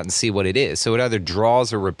check it out and see what it is. So it either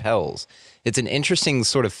draws or repels. It's an interesting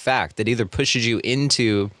sort of fact that either pushes you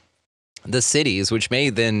into the cities, which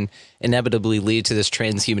may then inevitably lead to this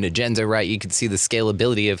transhuman agenda, right? You can see the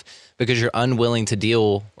scalability of, because you're unwilling to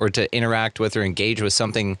deal or to interact with or engage with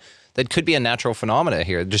something that could be a natural phenomena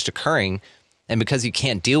here just occurring. And because you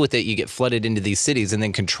can't deal with it, you get flooded into these cities and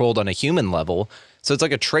then controlled on a human level. So it's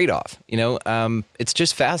like a trade-off, it's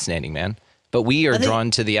just fascinating, man. But we are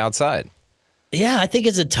drawn to the outside. Yeah, I think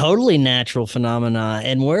it's a totally natural phenomena.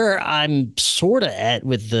 And where I'm sort of at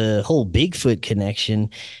with the whole Bigfoot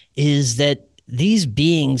connection is that these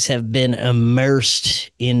beings have been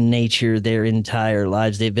immersed in nature their entire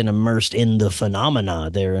lives. They've been immersed in the phenomena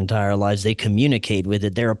their entire lives. They communicate with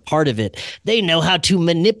it. They're a part of it. They know how to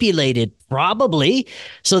manipulate it, probably.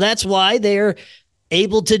 So that's why they're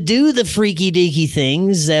able to do the freaky deaky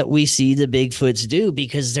things that we see the Bigfoots do,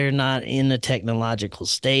 because they're not in a technological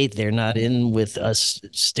state. They're not in with us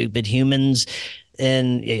stupid humans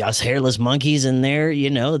and us hairless monkeys, and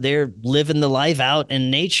they're living the life out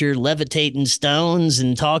in nature, levitating stones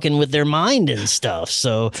and talking with their mind and stuff.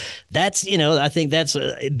 So that's, I think that's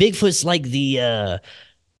Bigfoot's like the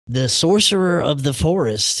sorcerer of the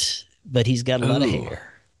forest, but he's got a lot of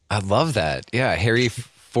hair. I love that. Yeah, hairy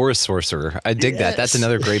forest sorcerer. I dig that. That's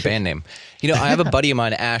another great band name. I have a buddy of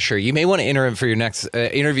mine, Asher. You may want to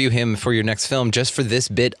interview him for your next film just for this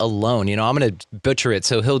bit alone. I'm going to butcher it,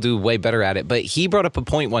 so he'll do way better at it. But he brought up a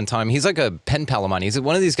point one time. He's like a pen pal of mine. He's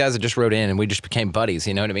one of these guys that just wrote in, and we just became buddies.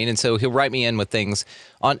 You know what I mean? And so he'll write me in with things.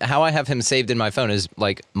 On how I have him saved in my phone is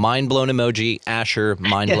like mind blown emoji, Asher,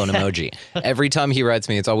 mind blown emoji. Every time he writes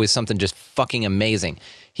me, it's always something just fucking amazing.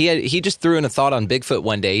 He just threw in a thought on Bigfoot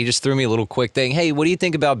one day. He just threw me a little quick thing. Hey, what do you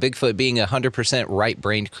think about Bigfoot being a 100%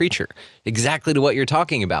 right-brained creature? Exactly to what you're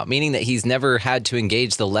talking about, meaning that he's never had to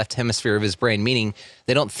engage the left hemisphere of his brain, meaning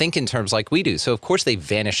they don't think in terms like we do. So, of course, they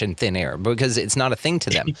vanish in thin air because it's not a thing to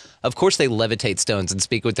them. Of course, they levitate stones and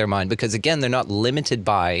speak with their mind because, again, they're not limited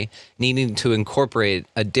by needing to incorporate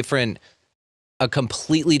a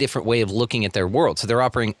completely different way of looking at their world. So they're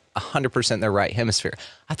operating 100% in their right hemisphere.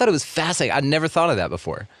 I thought it was fascinating. I'd never thought of that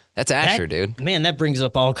before. That's Asher, dude. Man, that brings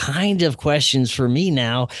up all kind of questions for me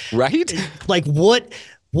now. Right? Like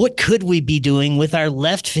what could we be doing with our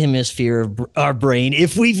left hemisphere of our brain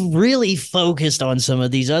if we've really focused on some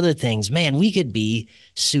of these other things? Man, we could be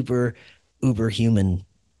super uber human.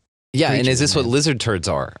 Yeah, and is this what lizard turds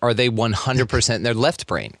are? Are they 100% in their left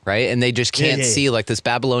brain, right? And they just can't see like this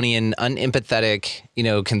Babylonian, unempathetic,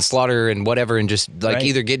 can slaughter and whatever and just like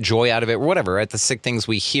either get joy out of it or whatever, right? The sick things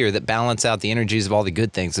we hear that balance out the energies of all the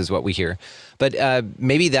good things is what we hear. But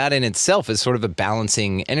maybe that in itself is sort of a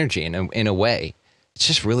balancing energy in a way. It's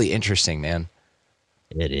just really interesting, man.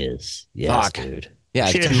 It is. Yes, dude. Yeah,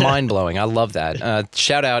 it's mind-blowing. I love that.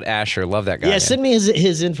 Shout out Asher. Love that guy. Yeah, send me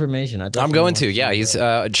his information. I'm going to. Yeah, he's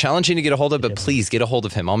challenging to get a hold of, but please get a hold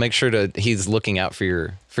of him. I'll make sure he's looking out for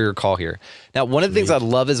your call here. Now, one of the things I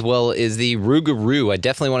love as well is the Rougarou. I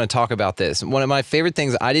definitely want to talk about this. One of my favorite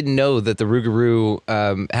things, I didn't know that the Rougarou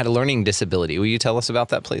had a learning disability. Will you tell us about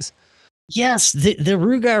that, please? Yes, the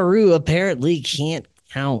Rougarou apparently can't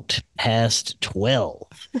count past 12.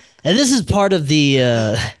 And this is part of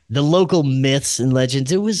the local myths and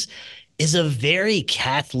legends. It is a very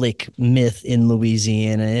Catholic myth in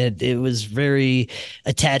Louisiana. It was very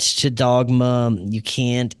attached to dogma. You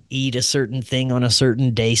can't eat a certain thing on a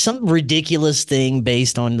certain day, some ridiculous thing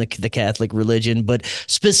based on the Catholic religion, but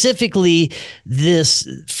specifically this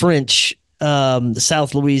French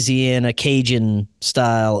South Louisiana Cajun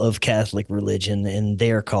style of Catholic religion and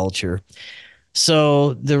their culture.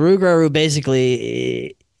 So the Rougarou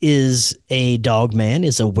basically is a dog man,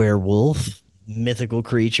 is a werewolf, mythical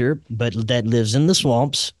creature, but that lives in the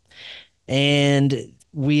swamps. And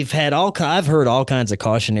I've heard all kinds of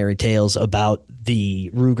cautionary tales about the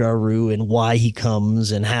Rougarou and why he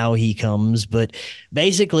comes and how he comes. But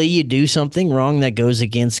basically, you do something wrong that goes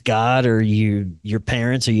against God or your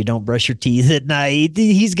parents, or you don't brush your teeth at night,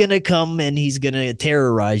 he's going to come and he's going to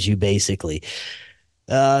terrorize you, basically.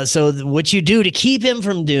 So what you do to keep him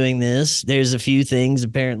from doing this, there's a few things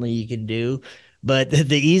apparently you can do. But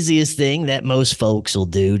the easiest thing that most folks will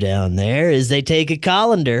do down there is they take a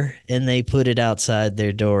colander and they put it outside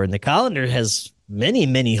their door. And the colander has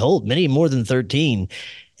many holes, many more than 13.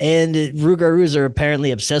 And Rougarous are apparently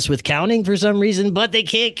obsessed with counting for some reason, but they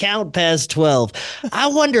can't count past 12. I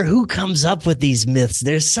wonder who comes up with these myths.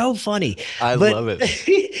 They're so funny. I love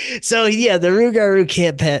it. So, yeah, the Rougarou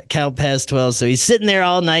can't count past 12. So he's sitting there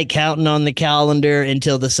all night counting on the calendar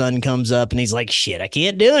until the sun comes up. And he's like, shit, I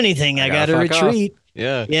can't do anything. I got to retreat. Off.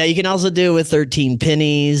 Yeah. Yeah, you can also do it with 13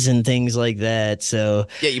 pennies and things like that. So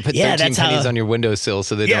yeah, you put 13 pennies on your windowsill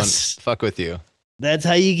so they don't fuck with you. That's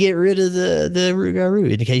how you get rid of the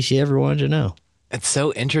Rougarou, in case you ever wanted to know. It's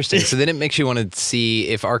so interesting. So then it makes you want to see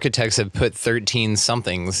if architects have put 13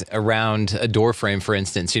 somethings around a door frame, for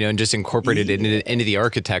instance, and just incorporated it into the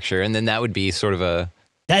architecture. And then that would be sort of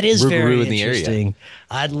that is very in the interesting. Area.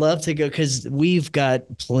 I'd love to go because we've got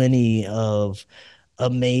plenty of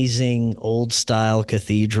amazing old style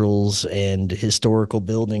cathedrals and historical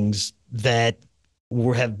buildings that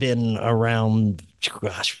have been around,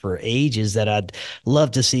 for ages, that I'd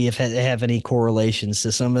love to see if they have any correlations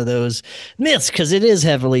to some of those myths, because it is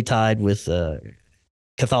heavily tied with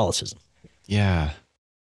Catholicism. Yeah.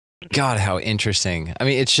 God, how interesting. I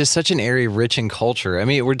mean, it's just such an area rich in culture. I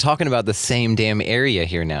mean, we're talking about the same damn area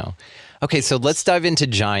here now. Okay, so let's dive into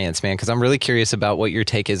giants, man, because I'm really curious about what your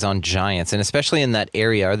take is on giants, and especially in that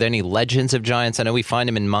area. Are there any legends of giants? I know we find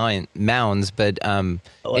them in mounds, but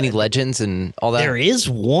any legends and all that? There is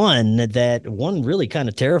one really kind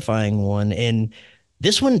of terrifying one, and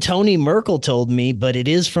this one Tony Merkel told me, but it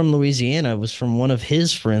is from Louisiana. It was from one of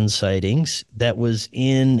his friend's sightings that was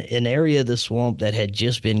in an area of the swamp that had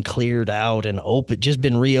just been cleared out and just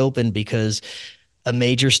been reopened because a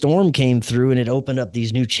major storm came through and it opened up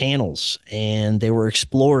these new channels, and they were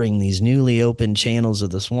exploring these newly opened channels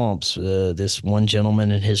of the swamps. This one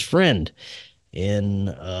gentleman and his friend in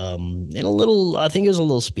a little, I think it was a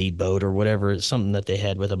little speedboat or whatever, something that they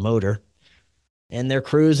had with a motor, and they're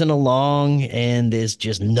cruising along, and there's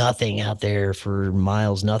just nothing out there for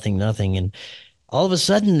miles, nothing. And all of a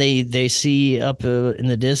sudden they see up in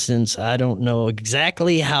the distance, I don't know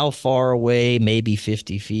exactly how far away, maybe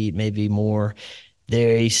 50 feet, maybe more,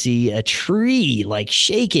 they see a tree like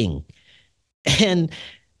shaking, and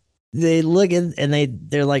they look and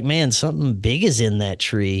they're like, man, something big is in that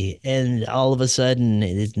tree. And all of a sudden,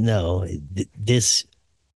 this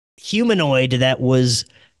humanoid that was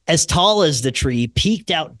as tall as the tree peeked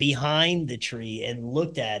out behind the tree and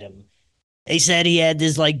looked at him. He said he had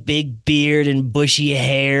this like big beard and bushy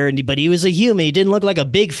hair, but he was a human. He didn't look like a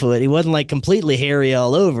Bigfoot. He wasn't like completely hairy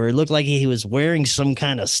all over. It looked like he was wearing some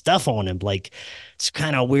kind of stuff on him, like some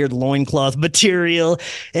kind of weird loincloth material.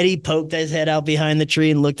 And he poked his head out behind the tree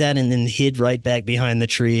and looked at it and then hid right back behind the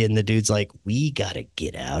tree. And the dude's like, we got to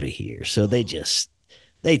get out of here. So they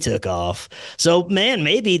took off. So, man,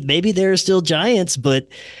 maybe there are still giants, but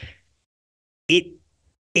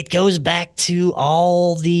it goes back to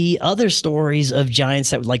all the other stories of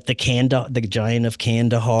giants that, like the giant of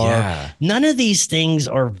Kandahar. Yeah. None of these things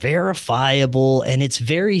are verifiable, and it's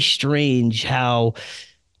very strange how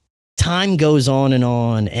time goes on,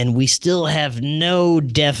 and we still have no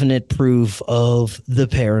definite proof of the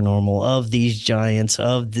paranormal, of these giants,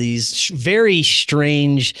 of these very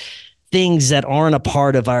strange things that aren't a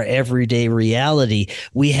part of our everyday reality.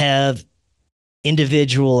 We have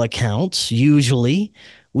individual accounts, usually.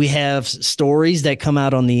 We have stories that come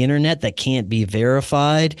out on the internet that can't be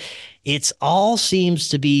verified. It's all seems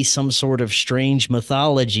to be some sort of strange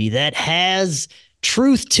mythology that has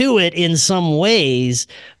truth to it in some ways,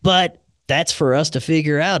 but that's for us to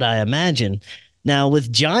figure out, I imagine. Now,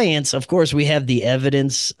 with giants, of course, we have the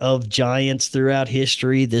evidence of giants throughout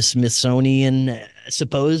history. The Smithsonian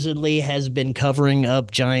supposedly has been covering up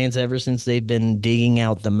giants ever since they've been digging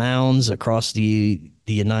out the mounds across the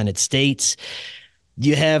United States.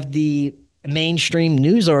 You have the mainstream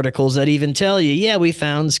news articles that even tell you, yeah, we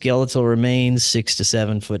found skeletal remains 6 to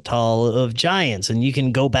 7 foot tall of giants. And you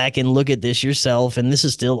can go back and look at this yourself. And this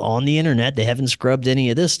is still on the internet. They haven't scrubbed any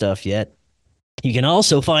of this stuff yet. You can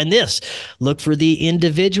also find this. Look for the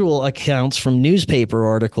individual accounts from newspaper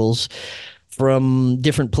articles from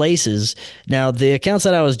different places. Now, the accounts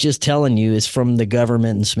that I was just telling you is from the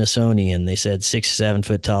government and Smithsonian. They said 6 to 7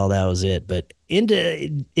 foot tall. That was it. But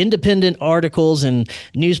independent articles and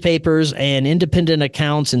newspapers and independent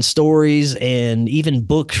accounts and stories and even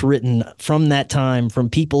books written from that time from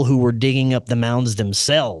people who were digging up the mounds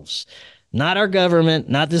themselves. Not our government,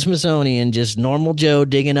 not the Smithsonian, just normal Joe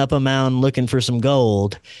digging up a mound looking for some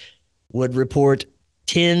gold, would report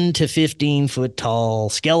 10 to 15 foot tall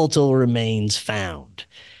skeletal remains found.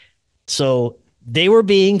 So they were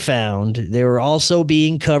being found. They were also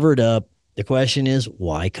being covered up. The question is,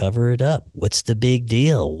 why cover it up? What's the big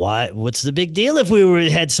deal? What's the big deal if we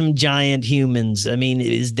had some giant humans? I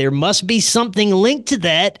mean, there must be something linked to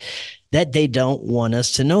that they don't want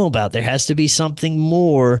us to know about. There has to be something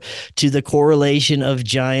more to the correlation of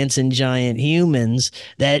giants and giant humans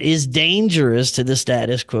that is dangerous to the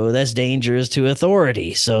status quo, that's dangerous to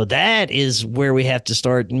authority. So that is where we have to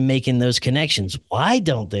start making those connections. Why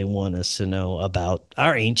don't they want us to know about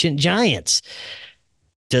our ancient giants?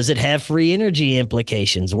 Does it have free energy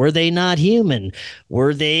implications? Were they not human?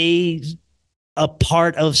 Were they a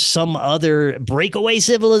part of some other breakaway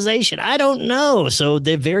civilization? I don't know. So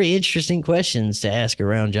they're very interesting questions to ask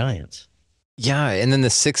around giants. Yeah, and then the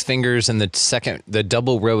 6 fingers and the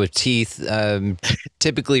double row of teeth,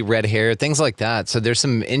 typically red hair, things like that. So there's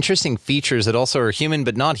some interesting features that also are human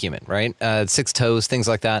but not human, right? 6 toes, things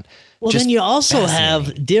like that. Well, then you also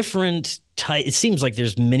have different types. It seems like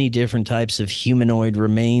there's many different types of humanoid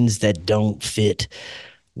remains that don't fit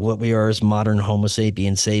what we are as modern Homo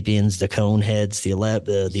sapiens, the cone heads, the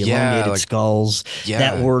elongated skulls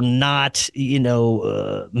that were not,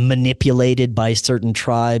 manipulated by certain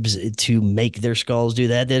tribes to make their skulls do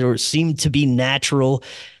that. That seemed to be natural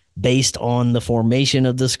based on the formation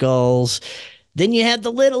of the skulls. Then you had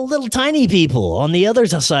the little tiny people on the other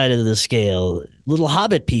side of the scale, little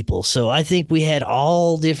hobbit people. So I think we had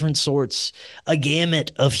all different sorts, a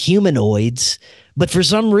gamut of humanoids. But for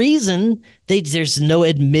some reason, there's no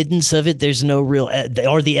admittance of it. There's no real,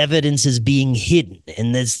 or the evidence is being hidden.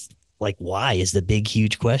 And this, why is the big,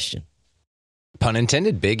 huge question? Pun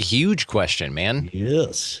intended, big, huge question, man.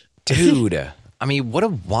 Yes. Dude, I mean, what a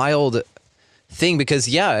wild thing.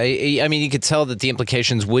 Because, I mean, you could tell that the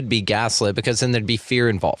implications would be gaslit because then there'd be fear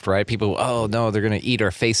involved, right? People, oh, no, they're going to eat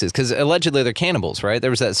our faces. Because allegedly they're cannibals, right?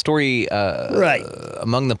 There was that story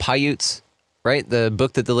among the Paiutes. Right? The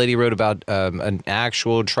book that the lady wrote about an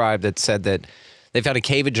actual tribe that said that they found a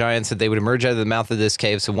cave of giants, that they would emerge out of the mouth of this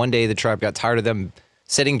cave. So one day the tribe got tired of them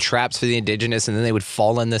setting traps for the indigenous, and then they would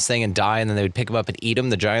fall in this thing and die, and then they would pick them up and eat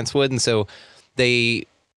them, the giants would. And so they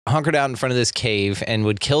hunkered out in front of this cave and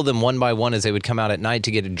would kill them one by one as they would come out at night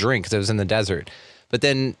to get a drink because it was in the desert. But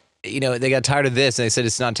then, they got tired of this, and they said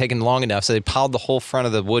it's not taking long enough, so they piled the whole front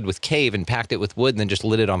of the wood with cave and packed it with wood and then just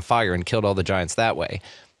lit it on fire and killed all the giants that way.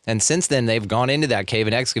 And since then, they've gone into that cave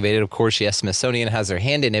and excavated. Of course, yes, Smithsonian has their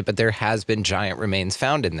hand in it, but there has been giant remains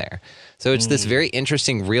found in there. So it's this very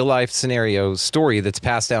interesting real-life scenario story that's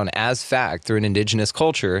passed down as fact through an indigenous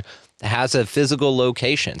culture that has a physical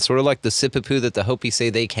location, sort of like the Sippapoo that the Hopi say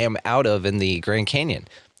they came out of in the Grand Canyon.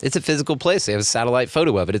 It's a physical place. They have a satellite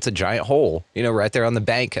photo of it. It's a giant hole, right there on the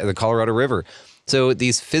bank of the Colorado River. So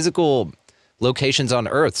these physical locations on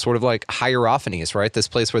Earth, sort of like hierophanies, right? This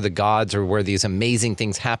place where the gods or where these amazing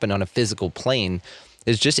things happen on a physical plane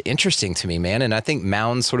is just interesting to me, man. And I think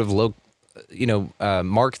mounds sort of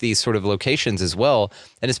mark these sort of locations as well.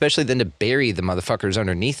 And especially then to bury the motherfuckers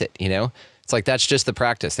underneath it, It's like that's just the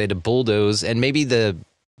practice. They had to bulldoze, and maybe the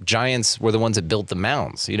giants were the ones that built the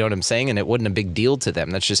mounds, you know what I'm saying? And it wasn't a big deal to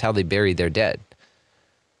them. That's just how they buried their dead.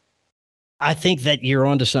 I think that you're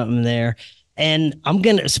onto something there. And I'm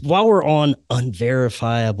going to, while we're on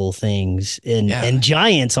unverifiable things and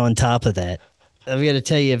giants on top of that, I'm going to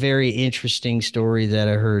tell you a very interesting story that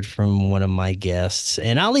I heard from one of my guests.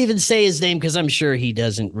 And I'll even say his name because I'm sure he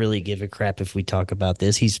doesn't really give a crap if we talk about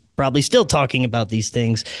this. He's probably still talking about these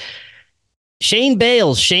things. Shane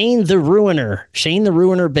Bales, Shane the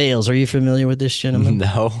Ruiner Bales. Are you familiar with this gentleman?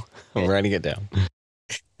 No, I'm writing it down.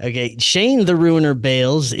 Okay. Shane the Ruiner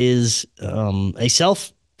Bales is a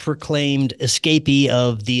self-proclaimed escapee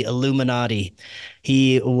of the Illuminati.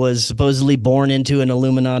 He was supposedly born into an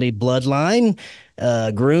Illuminati bloodline,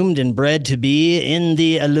 groomed and bred to be in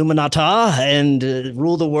the Illuminata and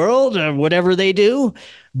rule the world or whatever they do.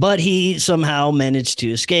 But he somehow managed to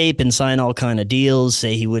escape and sign all kind of deals,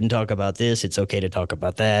 say he wouldn't talk about this. It's okay to talk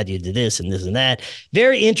about that. You did this and this and that.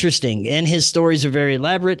 Very interesting. And his stories are very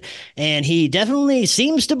elaborate. And he definitely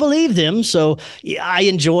seems to believe them. So I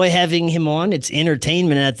enjoy having him on. It's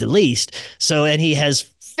entertainment at the least. So, and he has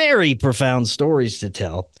very profound stories to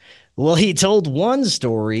tell. Well, he told one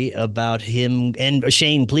story about him. And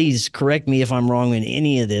Shane, please correct me if I'm wrong in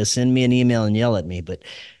any of this. Send me an email and yell at me. But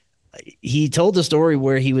he told a story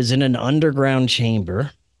where he was in an underground chamber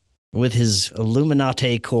with his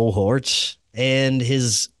Illuminati cohorts, and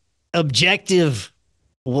his objective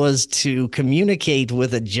was to communicate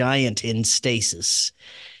with a giant in a stasis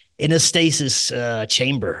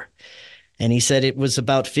chamber. And he said it was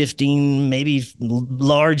about 15, maybe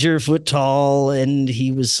larger foot tall, and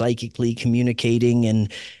he was psychically communicating.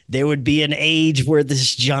 And there would be an age where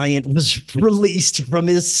this giant was released from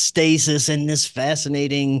his stasis, and this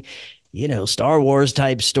fascinating, Star Wars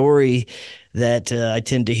type story that I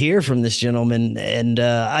tend to hear from this gentleman. And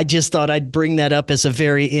I just thought I'd bring that up as a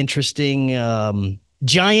very interesting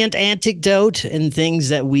giant anecdote and things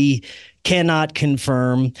that we cannot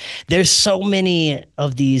confirm. There's so many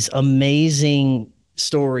of these amazing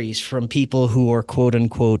stories from people who are quote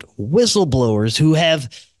unquote whistleblowers who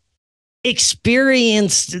have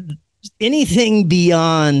experienced anything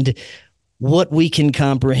beyond what we can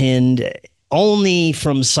comprehend only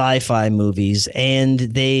from sci-fi movies, and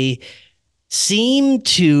they seem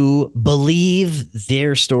to believe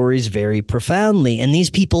their stories very profoundly. And these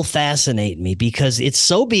people fascinate me because it's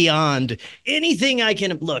so beyond anything I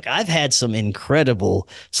can look. I've had some incredible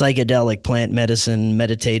psychedelic plant medicine,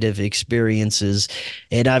 meditative experiences,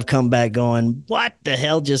 and I've come back going, what the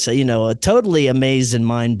hell? Just, totally amazed and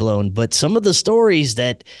mind blown. But some of the stories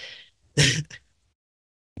that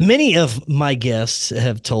many of my guests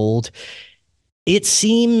have told, it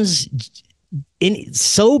seems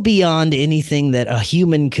so beyond anything that a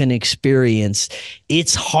human can experience.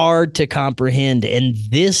 It's hard to comprehend. And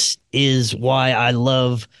this is why I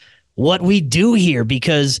love what we do here,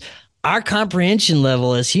 because our comprehension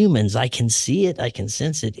level as humans, I can see it, I can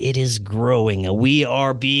sense it. It is growing.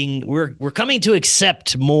 We're coming to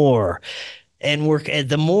accept more. And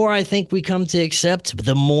the more I think we come to accept,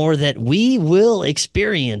 the more that we will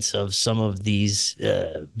experience of some of these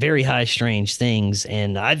very high, strange things.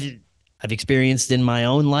 And I've experienced in my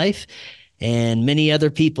own life, and many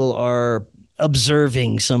other people are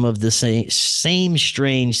observing some of the same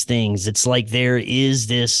strange things. It's like there is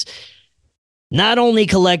this not only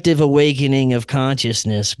collective awakening of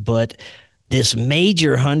consciousness, but this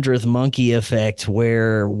major 100th monkey effect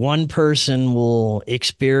where one person will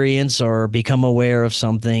experience or become aware of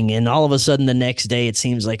something, and all of a sudden the next day it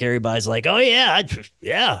seems like everybody's like, oh yeah,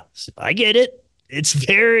 I get it. It's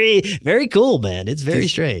very, very cool, man. It's very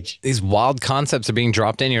strange. These wild concepts are being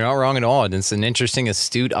dropped in. You're not wrong at all. And it's an interesting,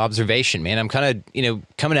 astute observation, man. I'm kind of,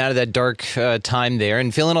 coming out of that dark time there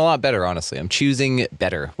and feeling a lot better, honestly. I'm choosing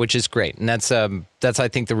better, which is great. And that's I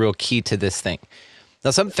think, the real key to this thing.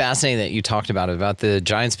 Now, something fascinating that you talked about the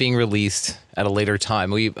giants being released at a later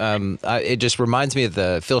time. It just reminds me of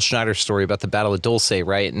the Phil Schneider story about the Battle of Dulce,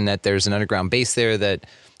 right? And that there's an underground base there that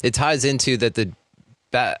it ties into that the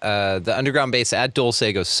underground base at Dulce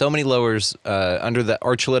goes so many lowers under the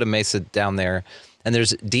Archuleta Mesa down there. And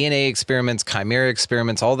there's DNA experiments, chimera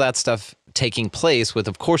experiments, all that stuff taking place with,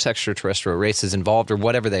 of course, extraterrestrial races involved or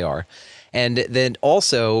whatever they are. And then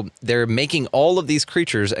also they're making all of these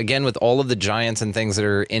creatures, again, with all of the giants and things that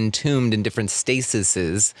are entombed in different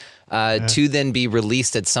stasises to then be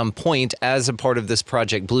released at some point as a part of this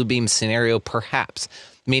Project Bluebeam scenario, perhaps.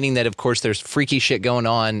 Meaning that, of course, there's freaky shit going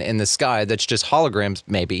on in the sky that's just holograms,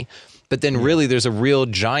 maybe. But then really there's a real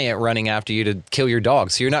giant running after you to kill your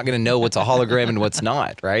dog. So you're not going to know what's a hologram and what's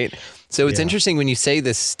not, right? So it's interesting when you say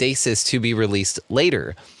this stasis to be released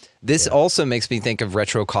later. This also makes me think of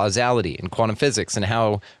retrocausality and quantum physics and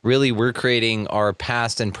how really we're creating our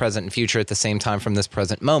past and present and future at the same time from this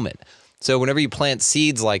present moment. So whenever you plant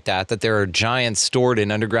seeds like that there are giants stored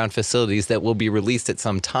in underground facilities that will be released at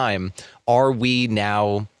some time, are we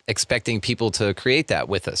now expecting people to create that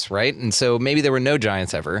with us, right? And so maybe there were no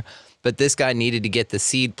giants ever, but this guy needed to get the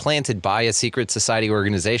seed planted by a secret society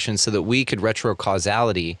organization so that we could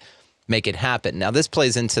retrocausality make it happen. Now this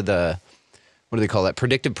plays into the, what do they call that?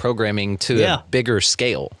 Predictive programming to a bigger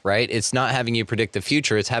scale, right? It's not having you predict the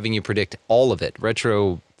future, it's having you predict all of it,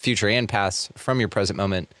 retro, future, and past from your present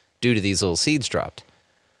moment, due to these little seeds dropped.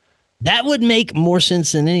 That would make more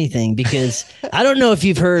sense than anything, because I don't know if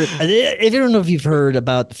you've heard. If you don't know if you've heard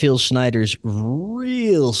about Phil Schneider's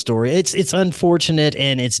real story, it's unfortunate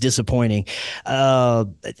and it's disappointing.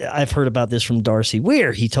 I've heard about this from Darcy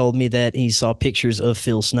Weir. He told me that he saw pictures of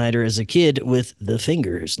Phil Schneider as a kid with the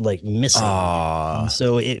fingers like missing.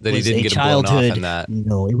 So it that was he didn't a get blown off childhood. in that.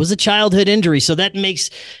 No, it was a childhood injury. So that makes.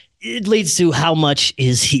 It leads to how much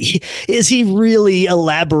is he really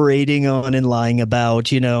elaborating on and lying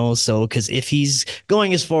about, you know? So, because if he's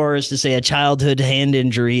going as far as to say a childhood hand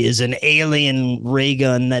injury is an alien ray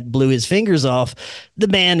gun that blew his fingers off, the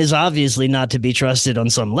man is obviously not to be trusted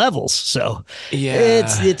on some levels. So yeah,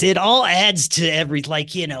 it all adds to every,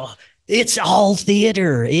 like, you know, it's all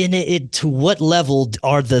theater. In it, to what level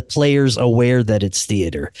are the players aware that it's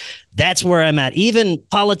theater? That's where I'm at. Even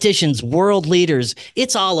politicians, world leaders,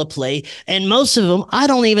 it's all a play. And most of them, I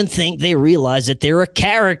don't even think they realize that they're a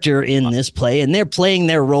character in this play, and they're playing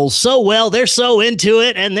their role so well. They're so into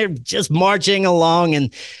it, and they're just marching along.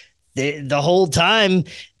 And the whole time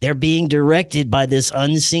they're being directed by this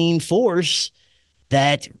unseen force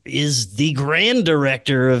that is the grand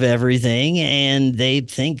director of everything, and they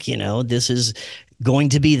think, you know, this is going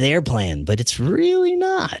to be their plan, but it's really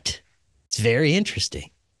not. It's very interesting.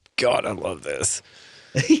 God, I love this.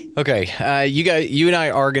 Okay, you and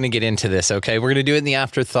I are going to get into this, okay? We're going to do it in the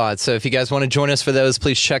afterthought, so if you guys want to join us for those,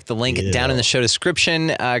 please check the link down in the show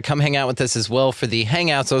description. Come hang out with us as well for the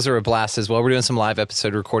Hangouts. Those are a blast as well. We're doing some live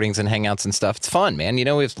episode recordings and Hangouts and stuff. It's fun, man. You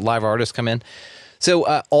know, we have live artists come in. So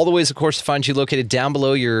all the ways, of course, to find you located down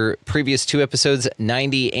below your previous 2 episodes,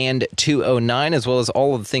 90 and 209, as well as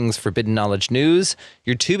all of the things Forbidden Knowledge News,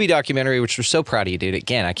 your Tubi documentary, which we're so proud of you, dude.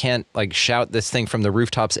 Again, I can't like shout this thing from the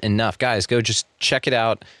rooftops enough. Guys, go just check it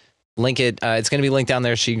out. Link it. It's going to be linked down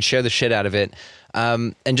there so you can share the shit out of it.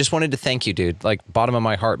 And just wanted to thank you, dude. Like, bottom of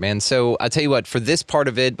my heart, man. So I'll tell you what, for this part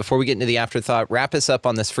of it, before we get into the afterthought, wrap us up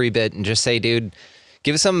on this free bit and just say, dude,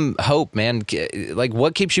 give us some hope, man. Like,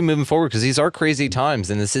 what keeps you moving forward? Because these are crazy times,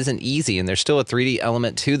 and this isn't easy, and there's still a 3D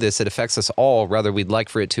element to this that affects us all, whether we'd like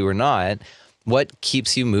for it to or not. What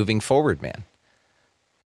keeps you moving forward, man?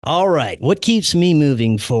 All right. What keeps me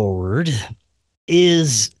moving forward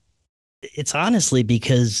is, it's honestly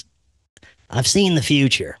because I've seen the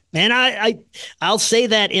future. And I'll say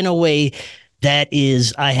that in a way that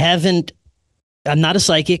is, I'm not a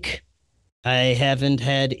psychic. I haven't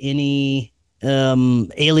had any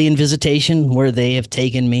alien visitation where they have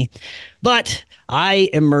taken me, but I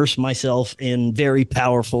immerse myself in very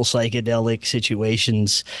powerful psychedelic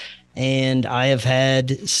situations, and I have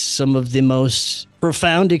had some of the most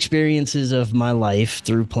profound experiences of my life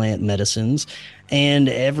through plant medicines. And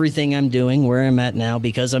everything I'm doing, where I'm at now,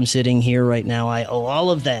 because I'm sitting here right now, I owe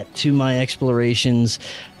all of that to my explorations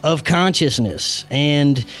of consciousness.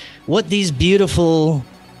 And what these beautiful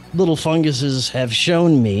little funguses have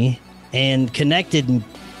shown me and connected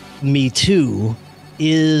me to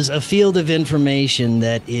is a field of information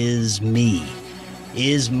that is me,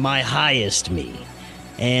 is my highest me.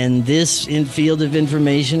 And this field of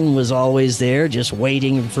information was always there, just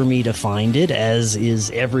waiting for me to find it, as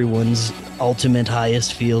is everyone's ultimate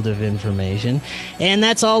highest field of information. And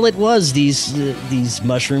that's all it was. These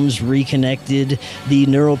mushrooms reconnected the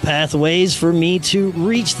neural pathways for me to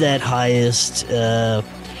reach that highest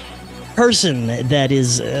person, that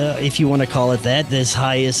is, if you want to call it that, this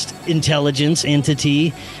highest intelligence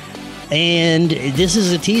entity. And this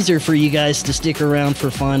is a teaser for you guys to stick around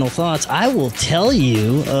for final thoughts. I will tell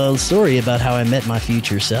you a story about how I met my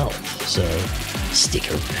future self, so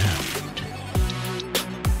stick around.